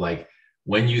terms of like,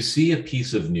 when you see a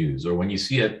piece of news or when you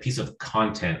see a piece of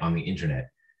content on the internet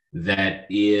that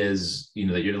is,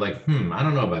 that you're like, I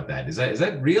don't know about that. Is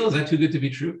that real? Is that too good to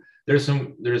be true? There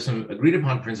are some agreed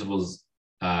upon principles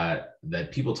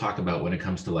that people talk about when it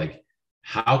comes to like,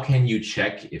 how can you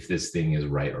check if this thing is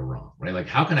right or wrong, right? Like,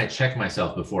 how can I check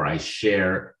myself before I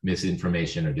share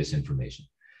misinformation or disinformation?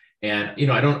 And,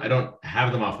 I don't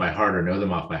have them off by heart or know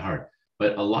them off by heart,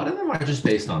 but a lot of them are just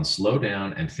based on slow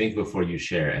down and think before you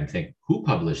share, and think, who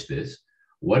published this?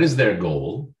 What is their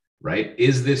goal, right?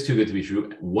 Is this too good to be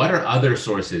true? What are other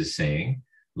sources saying?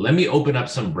 Let me open up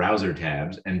some browser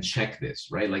tabs and check this,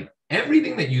 right? Like,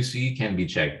 everything that you see can be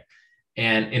checked.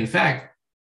 And in fact,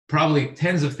 probably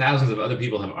tens of thousands of other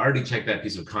people have already checked that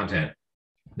piece of content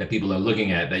that people are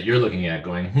looking at, that you're looking at,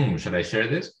 going, should I share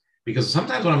this? Because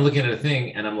sometimes when I'm looking at a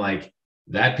thing and I'm like,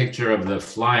 that picture of the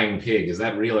flying pig, is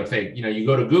that real or fake? You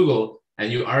go to Google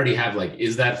and you already have like,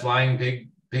 is that flying pig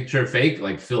picture fake,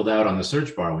 like filled out on the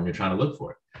search bar when you're trying to look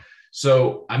for it.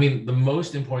 So, I mean, the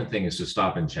most important thing is to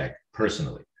stop and check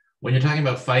personally. When you're talking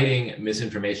about fighting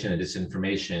misinformation and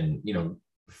disinformation, you know,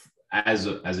 as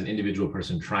an individual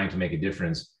person trying to make a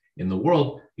difference in the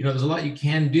world, you know, there's a lot you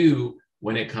can do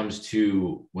when it comes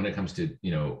to,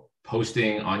 you know,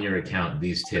 posting on your account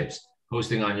these tips,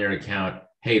 posting on your account,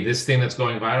 hey, this thing that's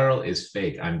going viral is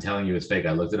fake. I'm telling you it's fake.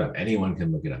 I looked it up. Anyone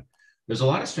can look it up. There's a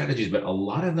lot of strategies, but a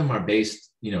lot of them are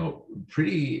based, you know,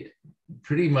 pretty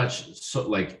much so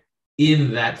like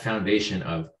in that foundation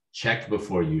of check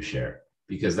before you share,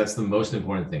 because that's the most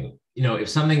important thing. You know, if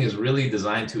something is really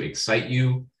designed to excite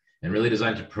you and really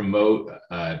designed to promote,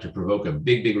 to provoke a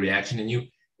big reaction in you,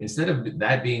 instead of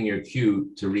that being your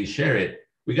cue to reshare it,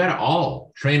 we got to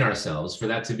all train ourselves for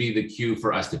that to be the cue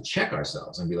for us to check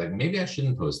ourselves and be like, maybe I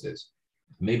shouldn't post this.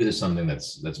 Maybe there's something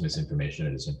that's misinformation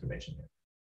or disinformation here.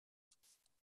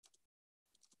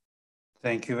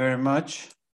 Thank you very much.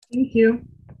 Thank you.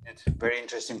 It's a very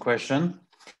interesting question.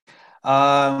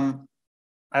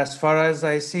 As far as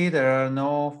I see, there are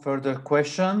no further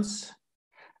questions.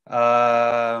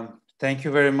 Thank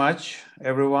you very much,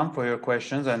 everyone, for your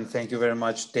questions, and thank you very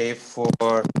much, Dave,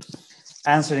 for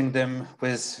answering them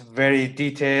with very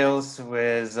details,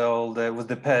 with all with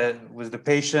the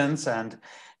patience and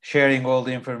sharing all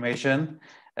the information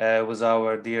with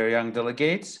our dear young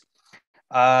delegates.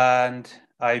 And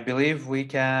I believe we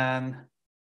can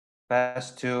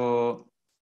pass to.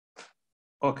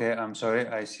 Okay, I'm sorry.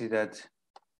 I see that.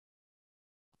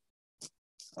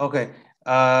 Okay.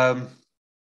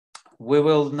 We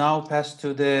will now pass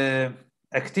to the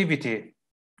activity,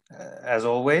 as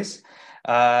always.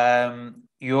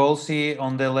 You all see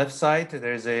on the left side,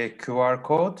 there's a QR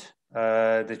code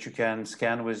that you can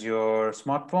scan with your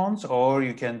smartphones, or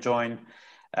you can join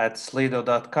at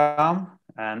slido.com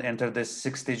and enter this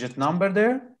 6-digit number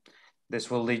there. This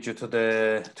will lead you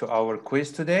to our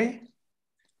quiz today.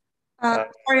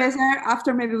 Sorry, Azar,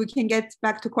 after maybe we can get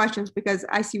back to questions, because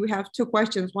I see we have 2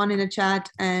 questions, one in the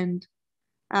chat, and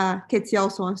Kitsi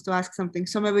also wants to ask something.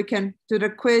 So maybe we can do the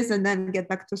quiz and then get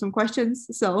back to some questions.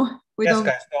 So we yes,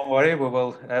 guys, don't worry. We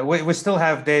will. We still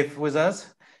have Dave with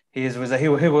us. He is with. He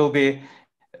will be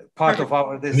part of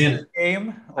our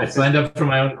game. I signed up for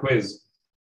my own quiz.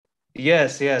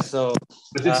 Yes. So,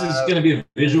 but this is going to be a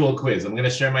visual quiz. I'm going to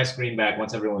share my screen back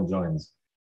once everyone joins.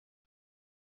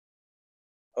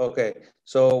 Okay.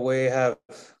 So we have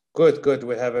good.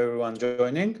 We have everyone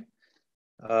joining.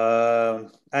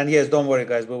 And yes, don't worry,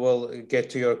 guys. We will get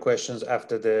to your questions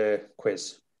after the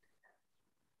quiz.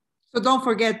 So don't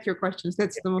forget your questions.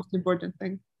 That's the most important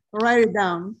thing. Write it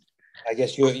down. I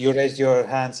guess you raised your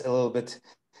hands a little bit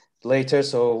later,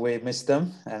 so we missed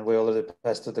them, and we already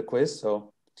passed to the quiz.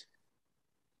 So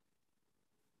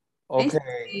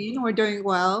okay, we're doing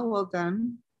well. Well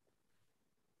done.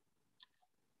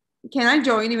 Can I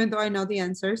join even though I know the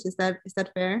answers? Is that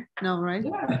fair? No, right?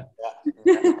 Yeah.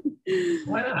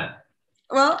 Why not?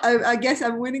 Well, I guess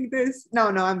I'm winning this. No,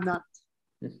 I'm not.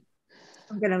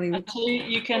 I'm gonna leave it. Actually,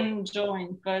 you can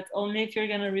join, but only if you're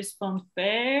gonna respond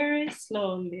very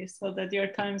slowly so that your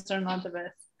times are not the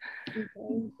best. Okay.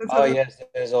 Oh yes,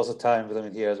 there's also time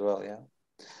limit here as well. Yeah.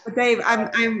 But Dave,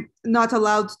 I'm not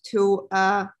allowed to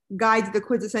guide the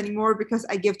quizzes anymore because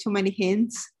I give too many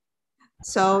hints.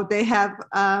 So they have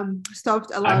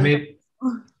stopped allowing.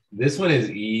 This one is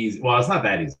easy. Well, it's not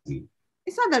that easy.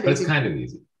 It's not that but easy. It's kind of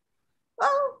easy.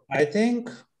 Well, I think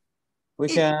we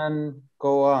can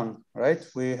go on, right?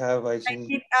 We have, I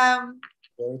think.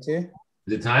 Is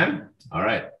it time? All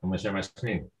right. I'm going to share my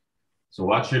screen. So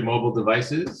watch your mobile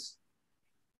devices.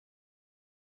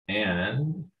 And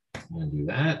I'm going to do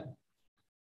that.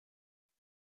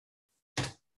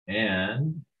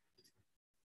 And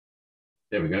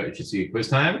there we go. You should see quiz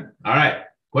time. All right.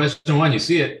 Question 1. You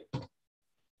see it.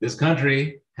 This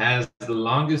country has the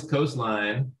longest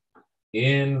coastline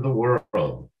in the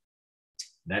world.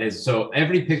 That is, so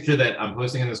every picture that I'm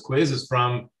posting in this quiz is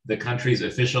from the country's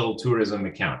official tourism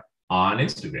account on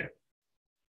Instagram.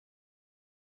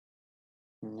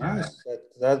 Nice.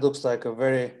 That looks like a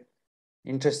very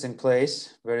interesting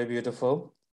place. Very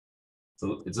beautiful.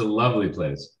 It's a lovely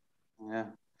place. Yeah.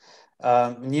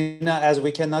 Nina, as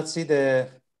we cannot see the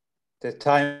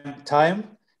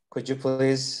time, could you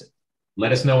please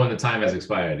let us know when the time has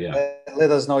expired? Yeah.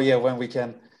 Let us know, when we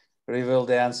can reveal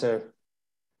the answer.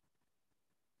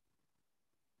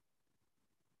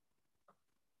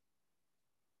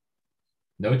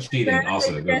 No cheating.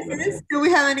 Also, do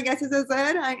we have any guesses? As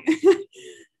I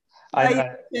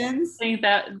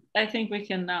think we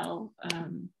can now.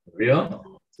 Real?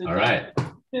 All right.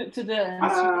 To the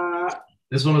answer.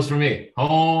 This one was for me.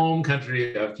 Home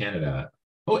country of Canada.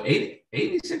 Oh,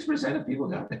 86% of people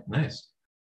got it. Nice.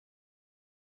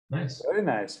 Nice. Very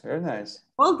nice. Very nice.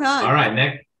 Well done. All right,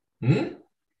 next.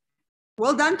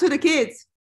 Well done to the kids.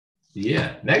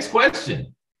 Yeah. Next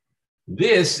question.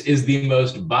 This is the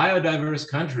most biodiverse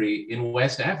country in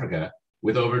West Africa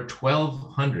with over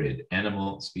 1,200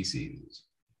 animal species.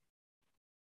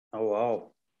 Oh,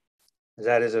 wow.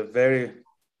 That is a very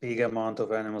big amount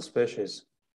of animal species.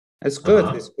 It's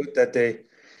good. It's good that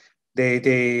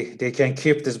they can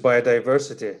keep this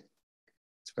biodiversity.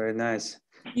 It's very nice.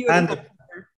 Beautiful. And the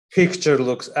picture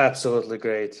looks absolutely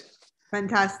great.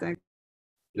 Fantastic.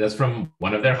 That's from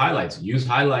one of their highlights. Use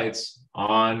highlights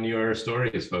on your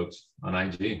stories, folks, on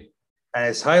IG. And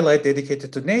it's highlight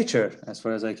dedicated to nature, as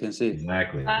far as I can see.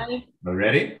 Exactly. 5, Are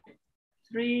ready?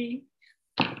 3.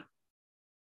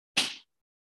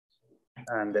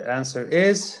 And the answer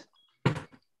is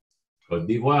Côte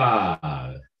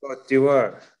d'Ivoire. Côte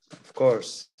d'Ivoire, of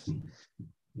course.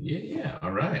 Yeah.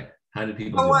 All right. How did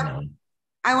people do now?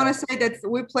 I want to say that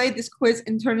we played this quiz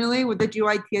internally with the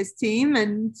GYTS team,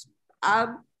 and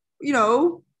you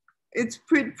know, it's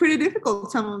pretty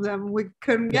difficult. Some of them we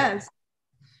couldn't guess.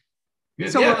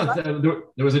 Good. So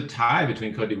there was a tie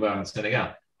between Côte d'Ivoire and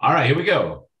Senegal. All right, here we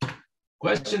go.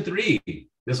 Question 3.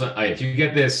 This one, if you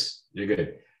get this, you're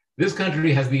good. This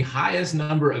country has the highest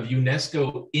number of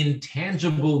UNESCO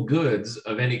intangible goods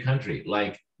of any country,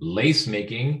 like lace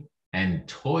making and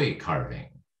toy carving.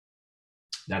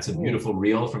 That's a beautiful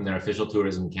reel from their official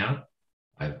tourism account.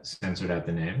 I've censored out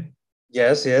the name.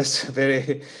 Yes.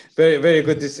 Very, very, very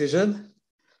good decision.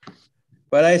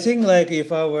 But I think like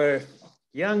if our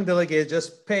young delegates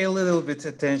just pay a little bit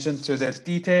attention to the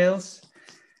details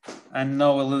and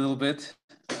know a little bit,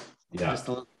 just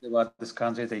a little bit about this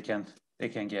country, they can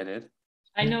get it.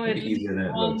 I know at least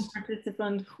one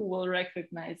participant who will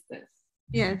recognize this.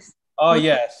 Yes. Oh,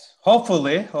 yes.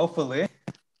 Hopefully.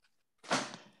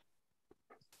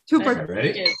 2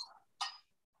 Ready?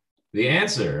 The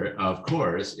answer, of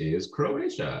course, is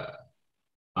Croatia.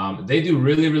 They do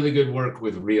really, really good work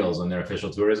with reels on their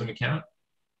official tourism account.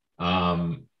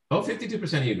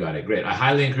 52% of you got it. Great. I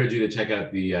highly encourage you to check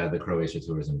out the Croatia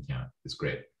tourism account. It's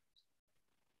great.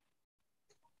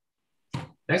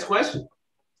 Next question.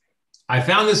 I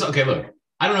found this. Okay, look,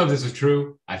 I don't know if this is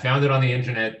true. I found it on the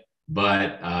internet,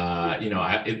 but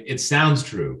it sounds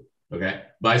true. Okay.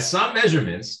 By some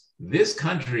measurements, this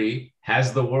country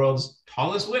has the world's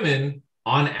tallest women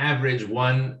on average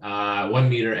 1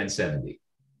 meter and 70.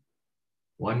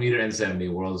 1 meter and 70,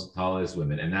 world's tallest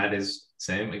women. And that is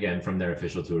same again from their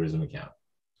official tourism account.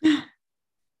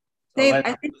 Dave,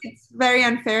 I think it's very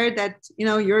unfair that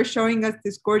you're showing us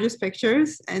these gorgeous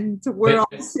pictures and we're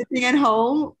all sitting at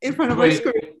home in front of our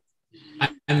screen.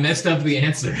 I messed up the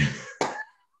answer.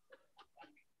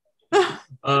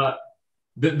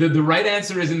 The right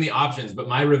answer is in the options, but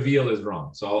my reveal is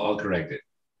wrong, so I'll correct it.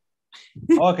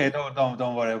 Okay,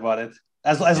 don't worry about it.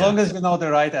 As long as you know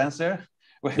the right answer,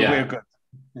 we're good.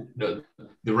 No,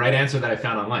 the right answer that I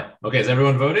found online. Okay, has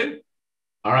everyone voted?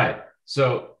 All right.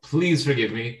 So please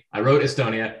forgive me. I wrote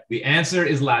Estonia. The answer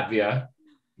is Latvia.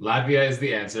 Latvia is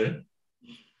the answer.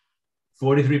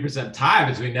 43% tie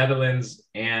between Netherlands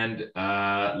and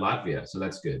Latvia. So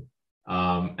that's good.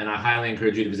 And I highly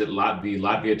encourage you to visit the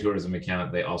Latvia tourism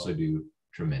account. They also do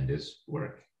tremendous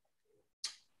work.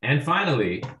 And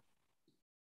finally,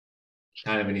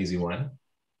 kind of an easy one.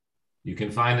 You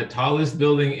can find the tallest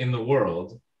building in the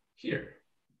world here.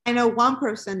 I know one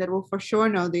person that will for sure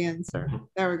know the answer.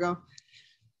 There we go.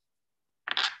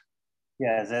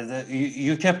 Yeah,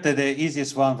 you kept the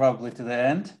easiest one probably to the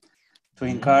end to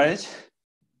encourage.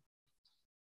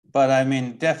 But I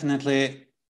mean, definitely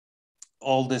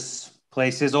all these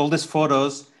places, all these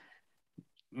photos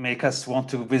make us want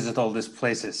to visit all these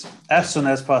places as soon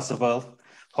as possible.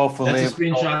 Hopefully. That's a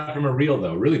screenshot from a reel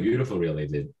though. Really beautiful reel they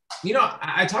did.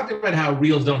 I talked about how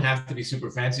reels don't have to be super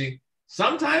fancy.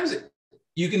 Sometimes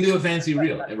you can do a fancy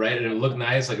reel, right? It'll look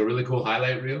nice, like a really cool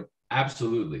highlight reel.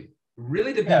 Absolutely.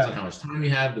 Really depends on how much time you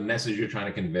have, the message you're trying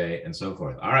to convey, and so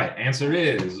forth. All right, answer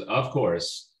is, of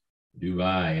course,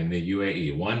 Dubai in the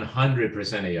UAE.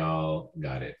 100% of y'all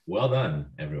got it. Well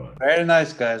done, everyone. Very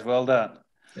nice, guys. Well done.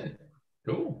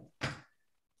 Cool.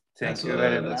 Thank you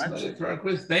very much. That's it for our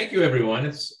quiz. Thank you, everyone.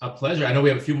 It's a pleasure. I know we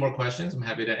have a few more questions. I'm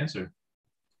happy to answer.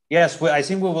 Yes, I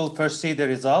think we will first see the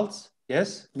results.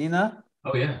 Yes, Nina?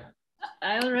 Oh, yeah.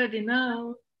 I already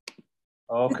know.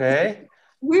 Okay.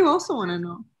 We also want to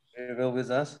know. You will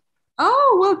with us?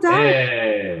 Oh, well done.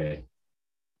 Hey.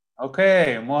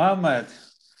 Okay, Mohammed,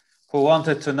 who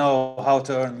wanted to know how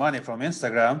to earn money from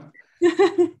Instagram.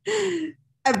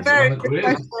 A very good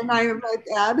question, I might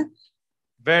add.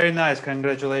 Very nice.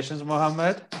 Congratulations,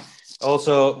 Mohammed.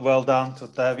 Also, well done to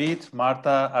David,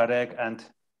 Marta, Arek, and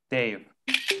Dave.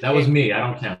 That was me. I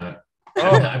don't count.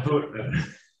 Oh.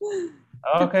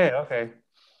 Okay.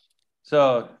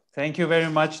 So thank you very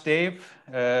much, Dave,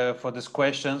 for these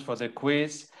questions, for the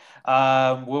quiz.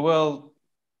 We will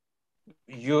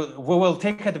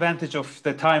take advantage of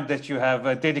the time that you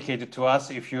have dedicated to us,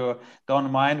 if you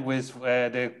don't mind, with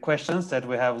the questions that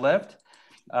we have left.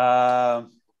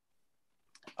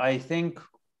 I think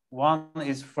one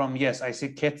is from, yes, I see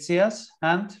Ketsia's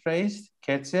hand raised.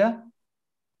 Ketsia,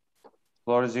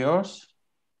 floor is yours.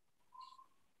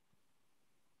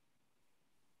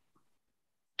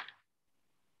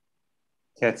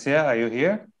 Ketsia, are you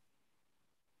here?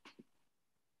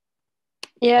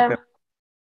 Yeah.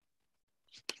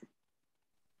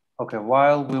 Okay,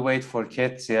 while we wait for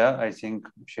Ketsia, I think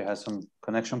she has some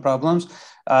connection problems.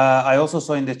 I also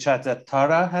saw in the chat that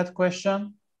Tara had a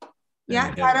question.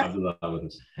 Yeah, Tara. Abdullah with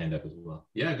his hand up as well.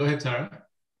 Yeah, go ahead, Tara.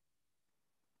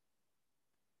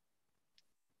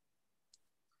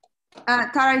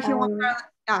 Tara, if you want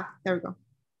to, there we go.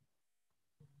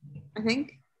 I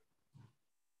think.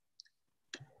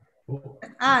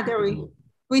 There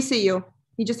we see you.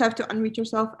 You just have to unmute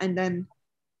yourself and then.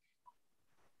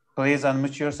 Please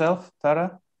unmute yourself,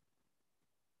 Tara.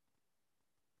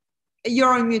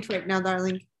 You're on mute right now,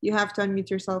 darling. You have to unmute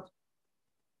yourself.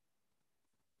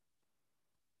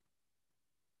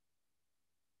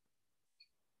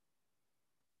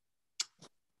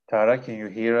 Tara, can you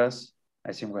hear us?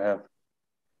 I think we have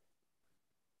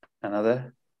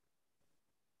another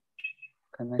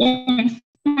connection. Yes,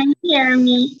 can you hear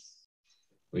me?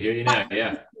 We hear you now,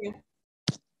 yeah.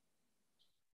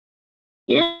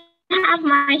 You have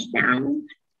my sound.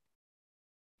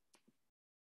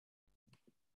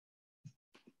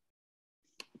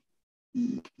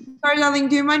 Sorry, darling,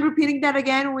 do you mind repeating that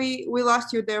again? We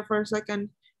lost you there for a second.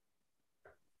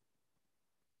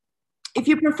 If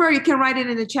you prefer, you can write it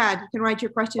in the chat. You can write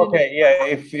your question. Okay, yeah,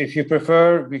 if you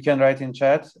prefer, we can write in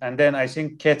chat. And then I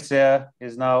think Ketsia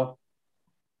is now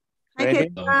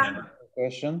ready. Hi,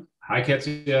 Question. Hi,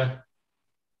 Ketsia.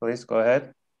 Please go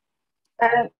ahead.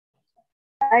 I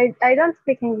don't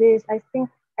speak English. I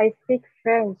speak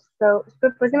French. So, je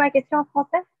peux poser ma question en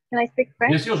français? Can I speak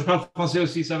French? Bien sûr, je parle français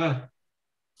aussi, ça va.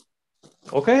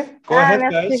 Okay, go ahead,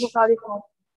 merci, guys. vous parlez français.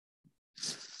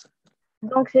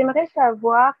 Donc, j'aimerais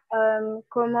savoir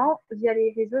comment, via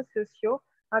les réseaux sociaux,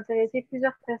 intéresser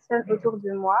plusieurs personnes autour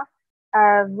de moi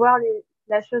à voir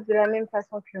la chose de la même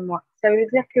façon que moi. Ça veut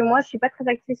dire que moi, je ne suis pas très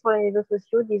active sur les réseaux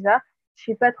sociaux déjà. Je ne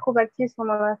suis pas trop active sur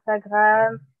mon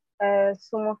Instagram,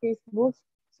 sur mon Facebook,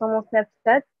 sur mon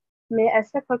Snapchat. Mais à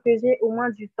chaque fois que j'ai au moins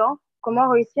du temps, comment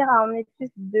réussir à emmener plus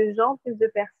de gens, plus de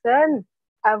personnes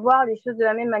à voir les choses de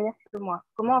la même manière que moi?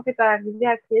 Comment on fait pour arriver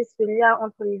à créer ce lien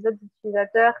entre les autres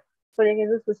utilisateurs sur les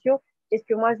réseaux sociaux et ce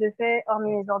que moi je fais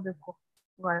hormis mes heures de cours?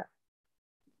 Voilà.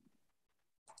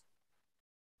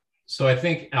 So I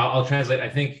think I'll translate. I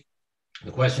think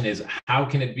the question is, how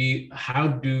can it be? How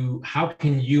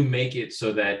can you make it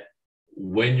so that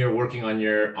when you're working on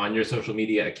your social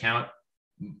media account,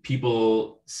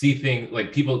 people see things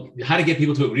like how to get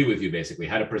people to agree with you, basically,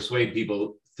 how to persuade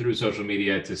people through social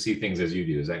media to see things as you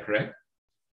do. Is that correct?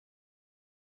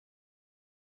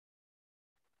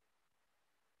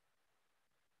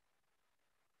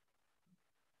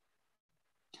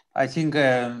 I think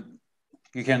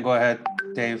you can go ahead,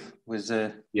 Dave, with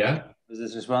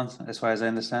this response, as far as I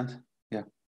understand. Yeah.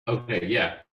 Okay.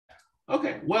 Yeah.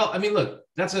 Okay. Well, I mean, look,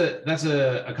 that's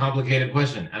a complicated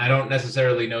question, and I don't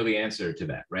necessarily know the answer to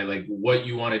that, right? Like, what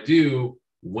you want to do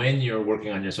when you're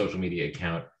working on your social media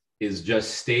account is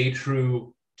just stay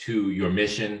true to your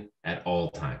mission at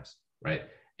all times, right?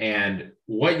 And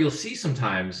what you'll see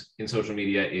sometimes in social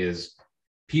media is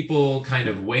people kind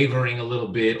of wavering a little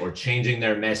bit or changing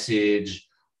their message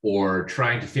or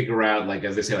trying to figure out, like,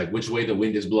 as they say, like which way the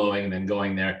wind is blowing and then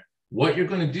going there. What you're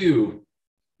going to do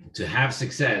to have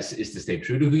success is to stay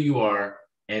true to who you are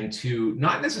and to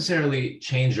not necessarily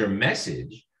change your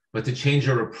message, but to change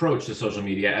your approach to social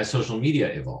media as social media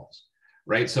evolves,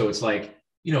 right? So it's like,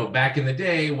 back in the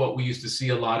day, what we used to see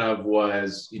a lot of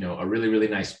was, a really, really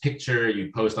nice picture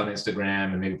you'd post on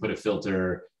Instagram and maybe put a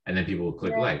filter and then people would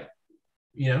click like.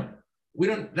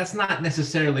 That's not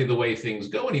necessarily the way things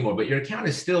go anymore, but your account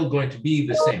is still going to be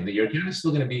the same, that your account is still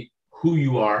going to be who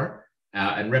you are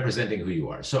and representing who you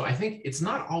are. So I think it's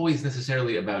not always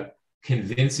necessarily about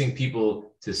convincing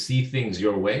people to see things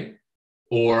your way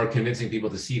or convincing people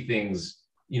to see things,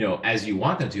 as you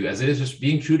want them to, as it is just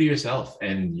being true to yourself,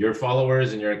 and your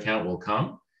followers and your account will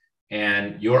come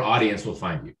and your audience will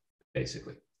find you.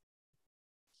 basically.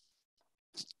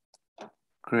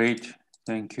 Great,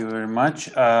 thank you very much.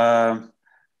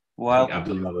 Well,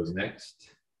 Abdullah was next.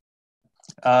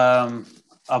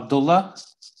 Abdullah?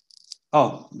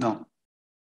 Oh, no.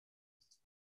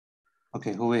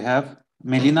 Okay, who we have?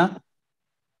 Melina,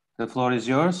 the floor is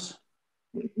yours.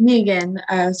 Me again.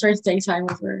 Sorry to take time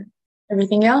over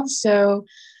everything else. So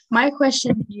my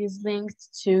question is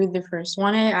linked to the first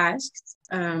one I asked.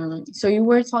 So you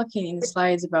were talking in the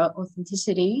slides about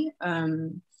authenticity.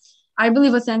 I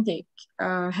believe authentic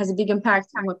has a big impact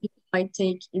on what people might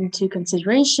take into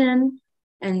consideration.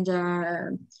 And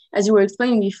as you were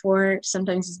explaining before,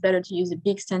 sometimes it's better to use a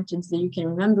big sentence that you can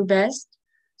remember best.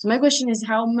 So my question is,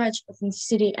 how much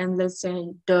authenticity and, let's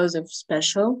say, dose of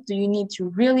special do you need to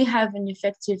really have an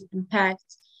effective impact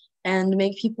and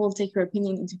make people take your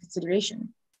opinion into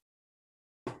consideration?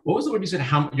 What was the word you said?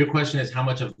 Your question is, how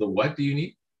much of the what do you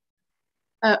need?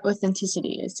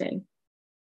 Authenticity, I say.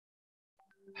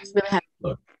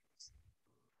 Look.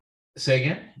 Say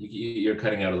again? You're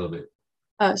cutting out a little bit.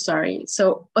 Sorry.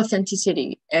 So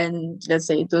authenticity and, let's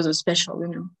say, dose of special, you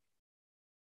know.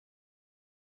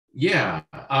 Yeah,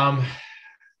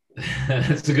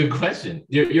 that's a good question.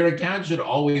 Your account should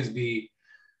always be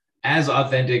as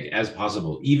authentic as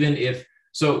possible, even if,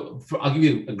 I'll give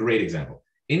you a great example.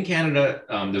 In Canada,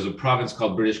 there's a province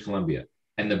called British Columbia,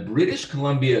 and the British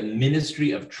Columbia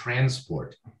Ministry of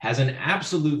Transport has an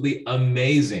absolutely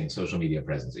amazing social media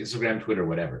presence, Instagram, Twitter,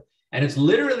 whatever. And it's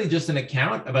literally just an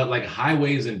account about like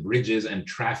highways and bridges and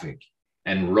traffic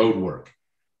and road work.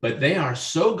 But they are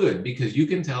so good because you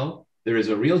can tell there is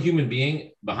a real human being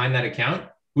behind that account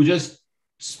who just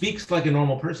speaks like a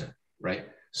normal person, right?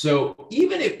 So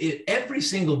even if every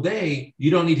single day,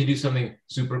 you don't need to do something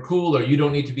super cool, or you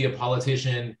don't need to be a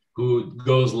politician who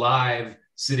goes live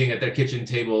sitting at their kitchen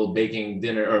table baking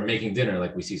dinner or making dinner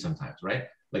like we see sometimes, right?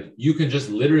 Like you can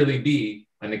just literally be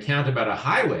an account about a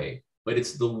highway, but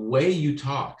it's the way you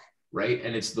talk, right?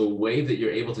 And it's the way that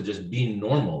you're able to just be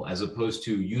normal, as opposed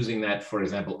to using that, for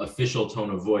example, official tone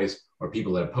of voice or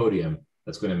people at a podium.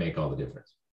 That's going to make all the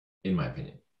difference, in my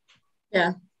opinion.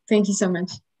 Yeah, thank you so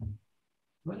much.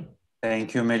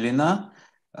 Thank you, Melina.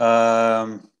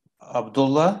 Abdullah,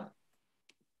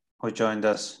 who joined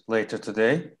us later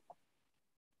today.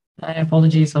 Hi,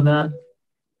 apologies for that.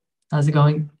 How's it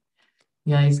going?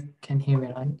 You guys can hear me,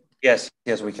 right? Yes,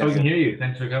 we can. We can hear you.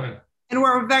 Thanks for coming. And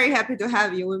we're very happy to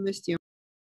have you. We missed you.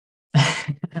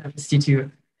 I missed you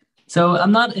too. So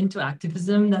I'm not into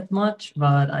activism that much,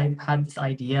 but I've had this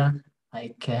idea.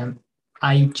 Like,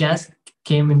 I just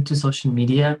came into social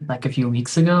media like a few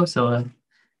weeks ago, so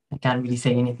I can't really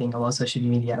say anything about social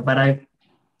media. But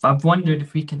I've wondered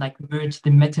if we can like merge the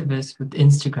metaverse with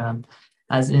Instagram,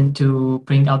 as in to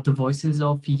bring out the voices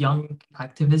of young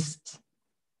activists.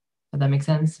 Does that make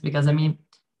sense? Because I mean,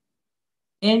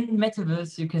 in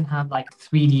metaverse, you can have like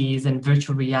 3Ds and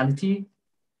virtual reality.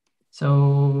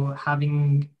 So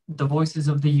having the voices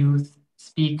of the youth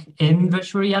speak in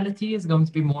virtual reality is going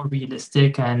to be more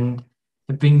realistic, and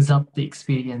it brings up the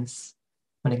experience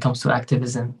when it comes to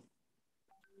activism.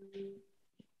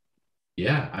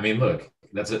 Yeah, I mean, look,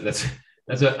 that's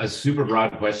a super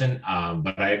broad question,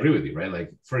 but I agree with you, right?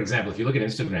 Like, for example, if you look at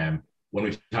Instagram, when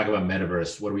we talk about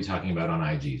metaverse, what are we talking about on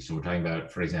IG? So we're talking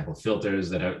about, for example, filters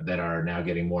that are now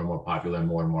getting more and more popular,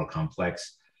 more and more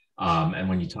complex. And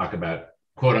when you talk about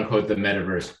quote unquote the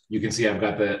metaverse, you can see I've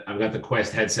got the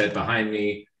Quest headset behind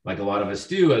me, like a lot of us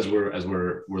do, as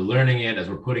we're learning it, as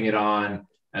we're putting it on,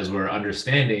 as we're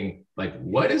understanding, like,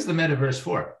 what is the metaverse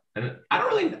for? And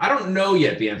I don't know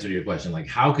yet the answer to your question. Like,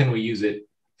 how can we use it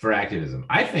for activism?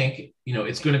 I think,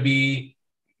 it's going to be,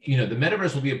 the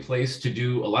metaverse will be a place to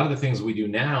do a lot of the things we do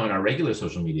now in our regular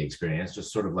social media experience,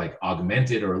 just sort of like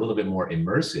augmented or a little bit more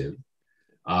immersive.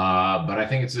 But I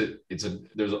think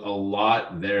there's a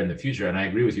lot there in the future. And I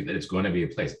agree with you that it's going to be a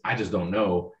place. I just don't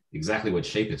know exactly what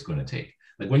shape it's going to take.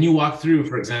 Like when you walk through,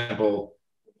 for example,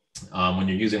 when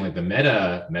you're using like the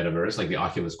metaverse, like the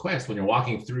Oculus Quest, when you're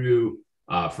walking through,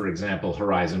 for example,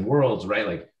 Horizon Worlds, right?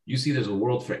 Like you see there's a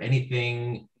world for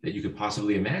anything that you could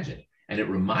possibly imagine. And it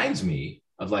reminds me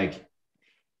of like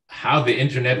how the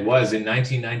internet was in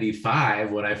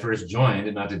 1995 when I first joined,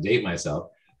 and not to date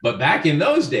myself, but back in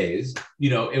those days,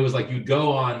 it was like you'd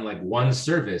go on like one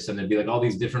service and there'd be like all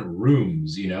these different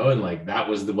rooms, and like that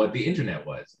was what the internet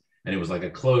was. And it was like a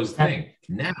closed thing.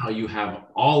 Now you have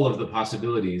all of the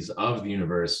possibilities of the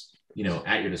universe,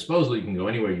 at your disposal. You can go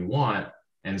anywhere you want.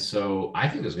 And so I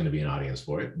think there's going to be an audience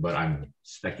for it, but I'm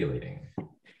speculating.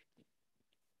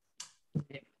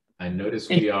 I notice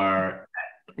we are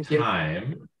at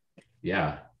time.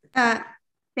 Yeah.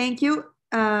 Thank you.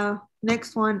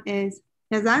 Next one is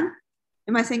Yazan.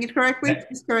 Am I saying it correctly?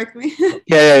 Please correct me.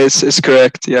 Yeah, it's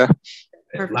correct. Yeah.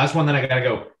 Perfect. Last one, then I gotta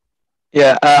go.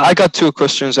 Yeah, I got two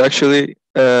questions actually.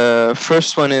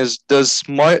 First one is, does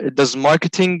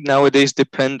marketing nowadays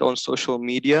depend on social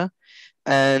media?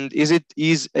 And is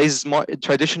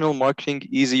traditional marketing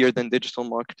easier than digital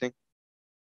marketing?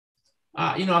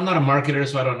 I'm not a marketer,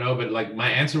 so I don't know, but like my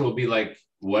answer will be like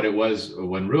what it was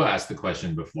when Rua asked the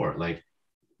question before. Like,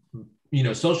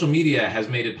 social media has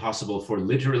made it possible for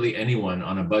literally anyone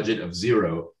on a budget of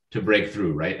 $0 to break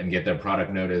through, right? And get their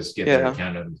product noticed, get their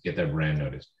account noticed, get their brand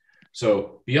noticed.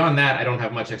 So beyond that, I don't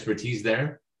have much expertise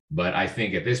there, but I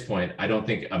think at this point, I don't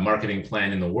think a marketing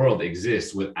plan in the world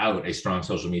exists without a strong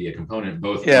social media component,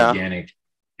 both organic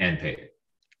and paid.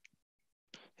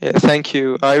 Yeah, thank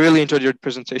you. I really enjoyed your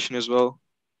presentation as well.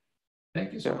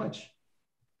 Thank you so much.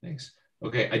 Thanks.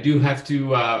 Okay, I do have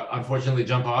to unfortunately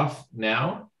jump off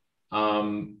now.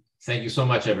 Thank you so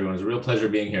much, everyone. It's a real pleasure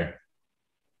being here.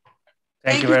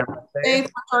 Thank you very much, Dave,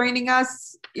 for joining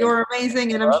us. You're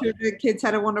amazing, and I'm sure the kids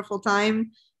had a wonderful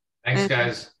time. Thanks,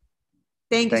 guys.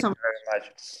 Thank you so much. Very much.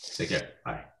 Take care.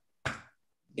 Bye.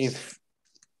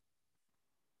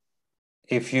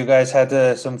 If you guys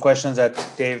had some questions that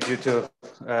Dave, due to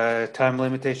time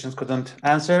limitations, couldn't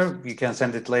answer, you can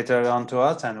send it later on to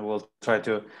us, and we'll try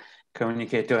to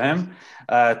communicate to him.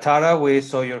 Tara, we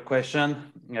saw your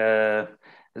question.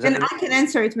 And I can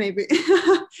answer it maybe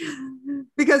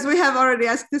because we have already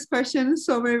asked this question.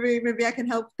 So maybe I can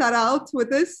help Tara out with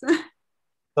this.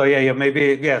 So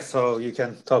so you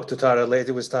can talk to Tara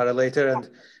later, and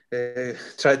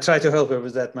try to help her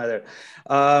with that matter.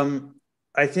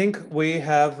 I think we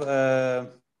have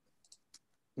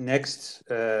next.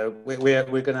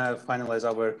 We're gonna finalize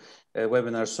our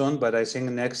webinar soon, but I think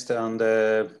next on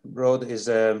the road is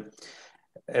a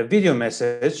video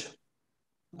message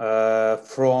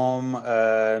from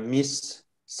Miss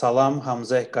Salam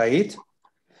Hamzeh Gait,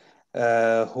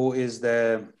 who is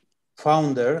the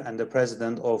founder and the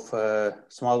president of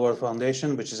Small World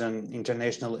Foundation, which is an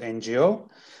international NGO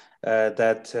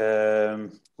that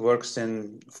works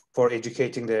for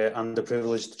educating the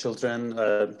underprivileged children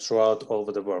throughout all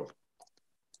over the world.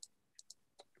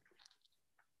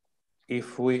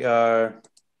 If we are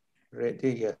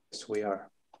ready, yes, we are.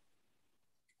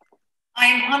 I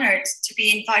am honored to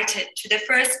be invited to the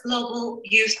first Global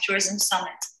Youth Tourism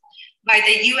Summit by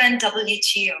the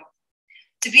UNWTO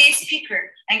to be a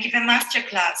speaker and give a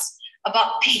masterclass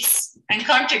about peace and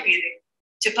contributing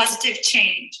to positive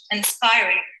change,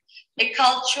 inspiring a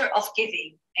culture of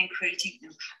giving and creating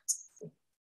impact.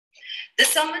 The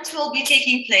summit will be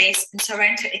taking place in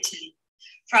Sorrento, Italy,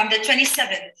 from the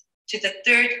 27th to the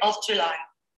 3rd of July.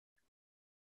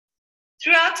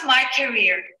 Throughout my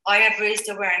career, I have raised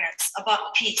awareness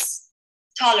about peace,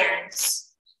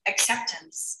 tolerance,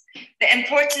 acceptance, the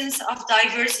importance of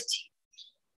diversity,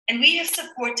 and we have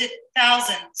supported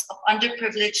thousands of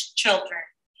underprivileged children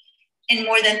in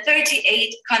more than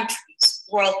 38 countries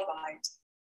worldwide,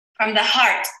 from the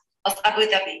heart of Abu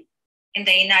Dhabi in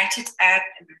the United Arab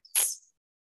Emirates.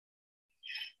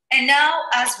 And now,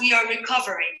 as we are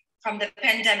recovering from the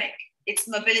pandemic, its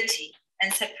mobility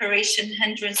and separation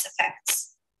hindrance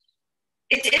effects,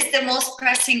 it is the most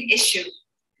pressing issue,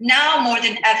 now more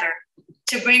than ever,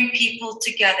 to bring people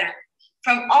together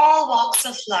from all walks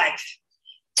of life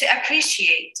to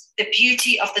appreciate the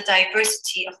beauty of the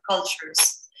diversity of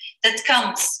cultures that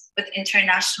comes with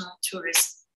international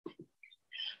tourism.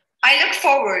 I look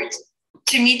forward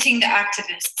to meeting the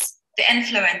activists, the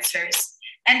influencers,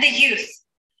 and the youth,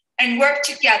 and work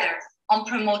together on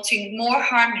promoting more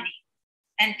harmony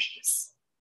and peace.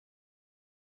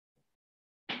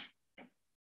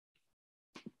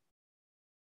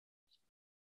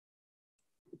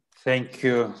 Thank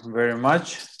you very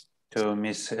much to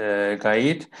Ms.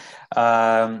 Gait.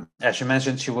 As she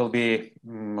mentioned, she will be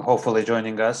hopefully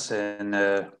joining us in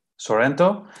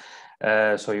Sorrento.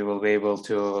 So you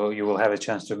will have a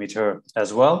chance to meet her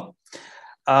as well.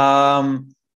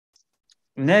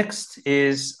 Next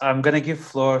is, I'm gonna give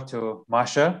floor to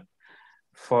Masha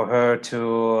for her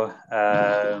to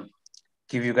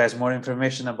give you guys more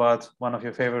information about one of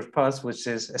your favorite parts, which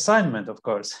is assignment, of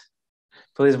course.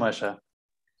 Please, Masha.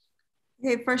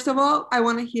 Okay, first of all, I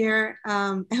want to hear,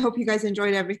 I hope you guys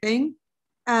enjoyed everything.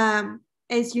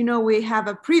 As you know, we have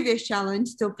a previous challenge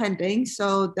still pending.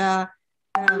 So the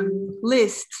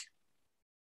list.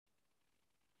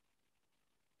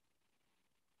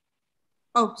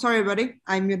 Oh, sorry, everybody.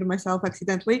 I muted myself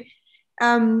accidentally.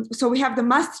 So we have the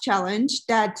must challenge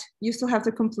that you still have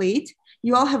to complete.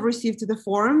 You all have received the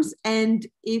forms. And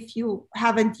if you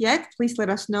haven't yet, please let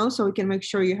us know so we can make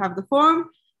sure you have the form.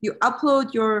 You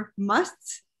upload your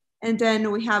musts And then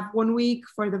we have 1 week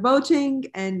for the voting,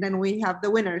 and then we have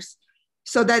the winners.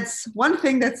 So that's one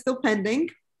thing that's still pending.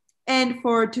 And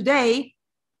for today,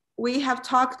 we have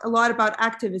talked a lot about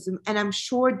activism, and I'm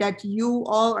sure that you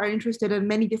all are interested in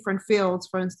many different fields,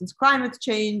 for instance, climate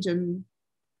change and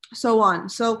so on.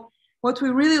 So what we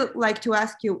really like to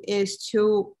ask you is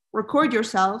to record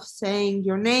yourself saying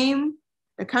your name,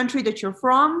 the country that you're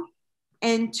from,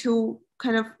 and to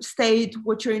kind of state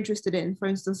what you're interested in. For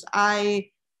instance,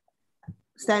 I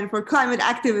stand for climate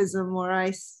activism, or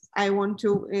I want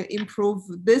to improve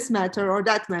this matter or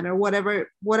that matter,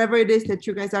 whatever it is that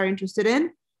you guys are interested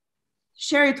in.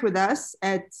 Share it with us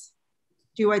at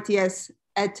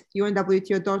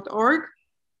gyts@unwto.org,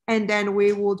 and then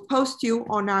we will post you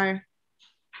on our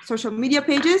social media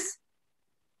pages,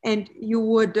 and you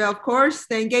would, of course,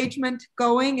 the engagement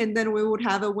going, and then we would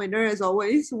have a winner as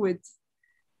always with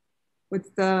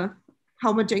the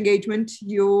how much engagement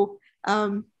you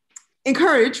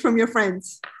encourage from your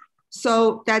friends.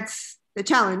 So that's the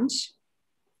challenge.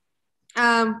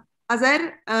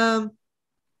 Azer,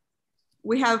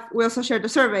 we also shared the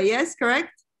survey, yes,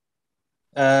 correct?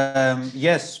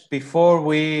 Yes, before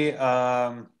we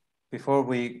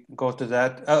go to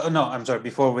that, no, I'm sorry,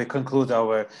 before we conclude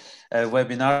our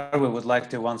webinar, we would like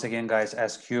to once again, guys,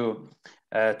 ask you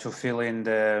to fill in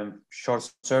the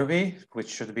short survey, which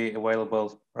should be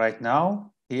available right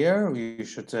now here. You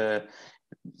should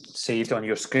see it on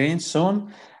your screen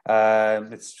soon.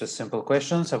 It's just simple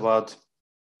questions about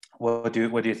what do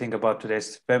you think about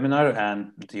today's webinar,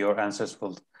 and your answers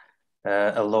will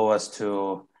allow us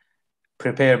to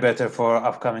prepare better for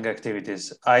upcoming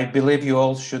activities. I believe you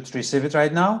all should receive it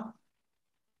right now.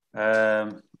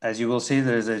 As you will see,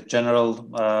 there is a general.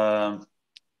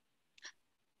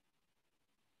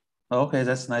 Okay,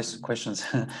 that's nice questions.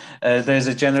 There's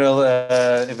a general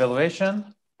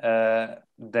evaluation.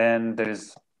 Then there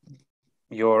is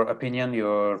your opinion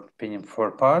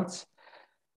for parts,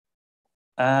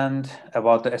 and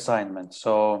about the assignment.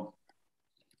 So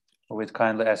we'd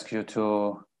kindly ask you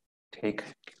to take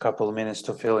a couple of minutes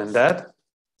to fill in that.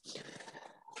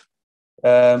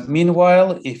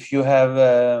 Meanwhile, if you have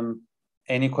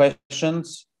any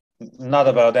questions, not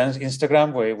about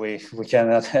Instagram, we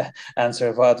cannot answer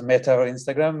about Meta or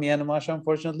Instagram, me and Masha,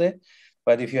 unfortunately.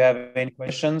 But if you have any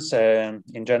questions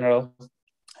in general,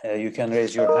 you can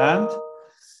raise your hand.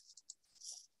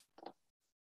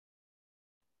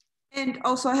 And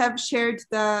also have shared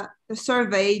the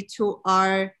survey to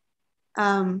our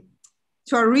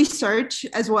research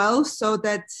as well, so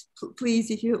that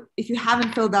please, if you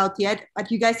haven't filled out yet,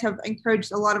 but you guys have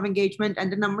encouraged a lot of engagement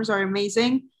and the numbers are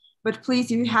amazing, but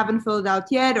please, if you haven't filled out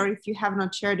yet, or if you have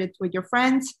not shared it with your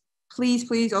friends,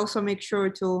 please also make sure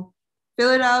to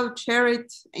fill it out, share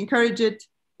it, encourage it.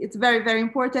 It's very, very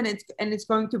important. And it's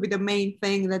going to be the main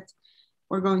thing that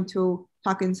we're going to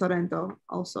talk in Sorrento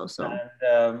also. So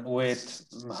and we'd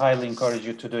highly encourage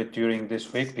you to do it during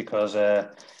this week, because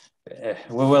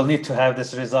we will need to have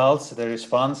these results, the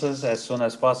responses, as soon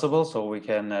as possible, so we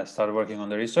can start working on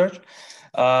the research.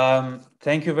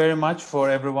 Thank you very much for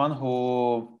everyone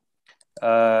who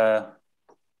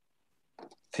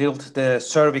filled the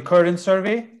survey, current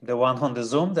survey, the one on the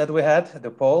Zoom that we had,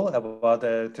 the poll about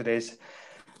today's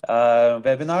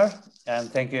webinar.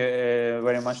 And thank you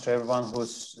very much to everyone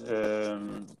who's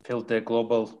filled the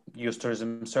global youth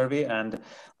tourism survey. And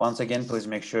once again, please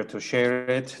make sure to share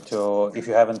it. If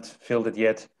you haven't filled it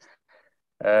yet,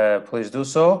 please do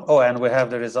so. Oh, and we have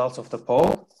the results of the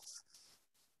poll.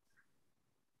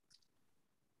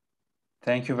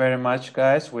 Thank you very much,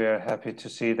 guys. We are happy to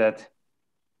see that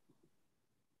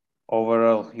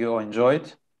overall you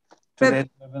enjoyed today's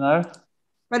webinar.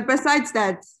 But besides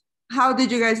that, how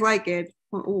did you guys like it?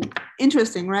 Ooh,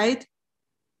 interesting, right?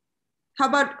 How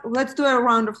about let's do a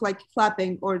round of like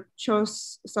clapping, or show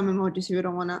some emojis if you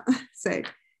don't want to say.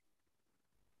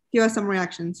 Give us some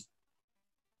reactions.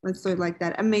 Let's do it like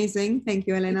that. Amazing. Thank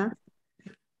you, Elena.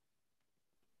 It's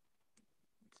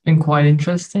been quite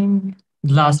interesting.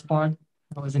 The last part,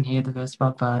 I wasn't here the first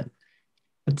part, but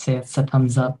I'd say it's a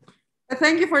thumbs up.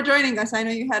 Thank you for joining us. I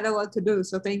know you had a lot to do,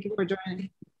 so thank you for joining.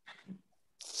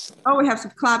 Oh, we have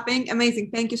some clapping.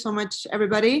 Amazing. Thank you so much,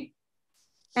 everybody.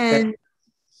 And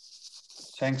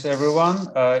thanks, everyone.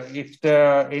 If there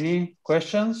are any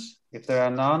questions, if there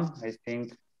are none, I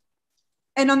think.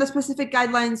 And on the specific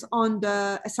guidelines on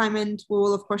the assignment, we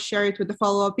will, of course, share it with the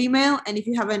follow-up email. And if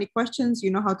you have any questions,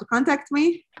 you know how to contact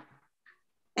me.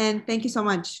 And thank you so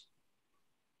much.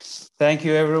 Thank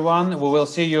you, everyone. We will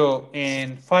see you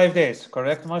in 5 days,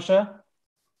 correct, Masha?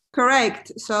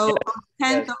 Correct. So on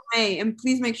 10th of May, and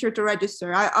please make sure to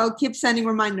register. I'll keep sending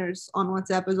reminders on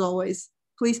WhatsApp as always.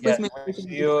 please Yes, make we'll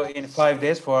see you in 5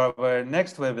 days for our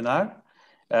next webinar,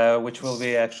 which will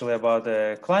be actually about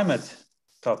the climate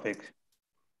topic.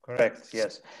 Correct,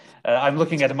 yes. I'm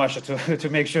looking at Marsha to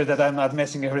make sure that I'm not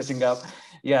messing everything up.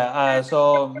 Yeah, so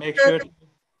make sure to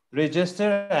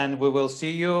register, and we will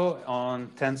see you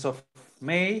on 10th of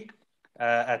May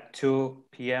at 2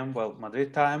 p.m. well,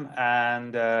 Madrid time.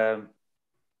 And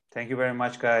thank you very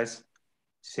much, guys.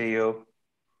 See you.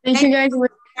 Thank you, guys.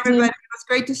 Everybody, it was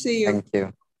great to see you. Thank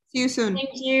you. See you soon.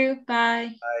 Thank you.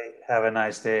 Bye. Bye. Have a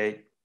nice day.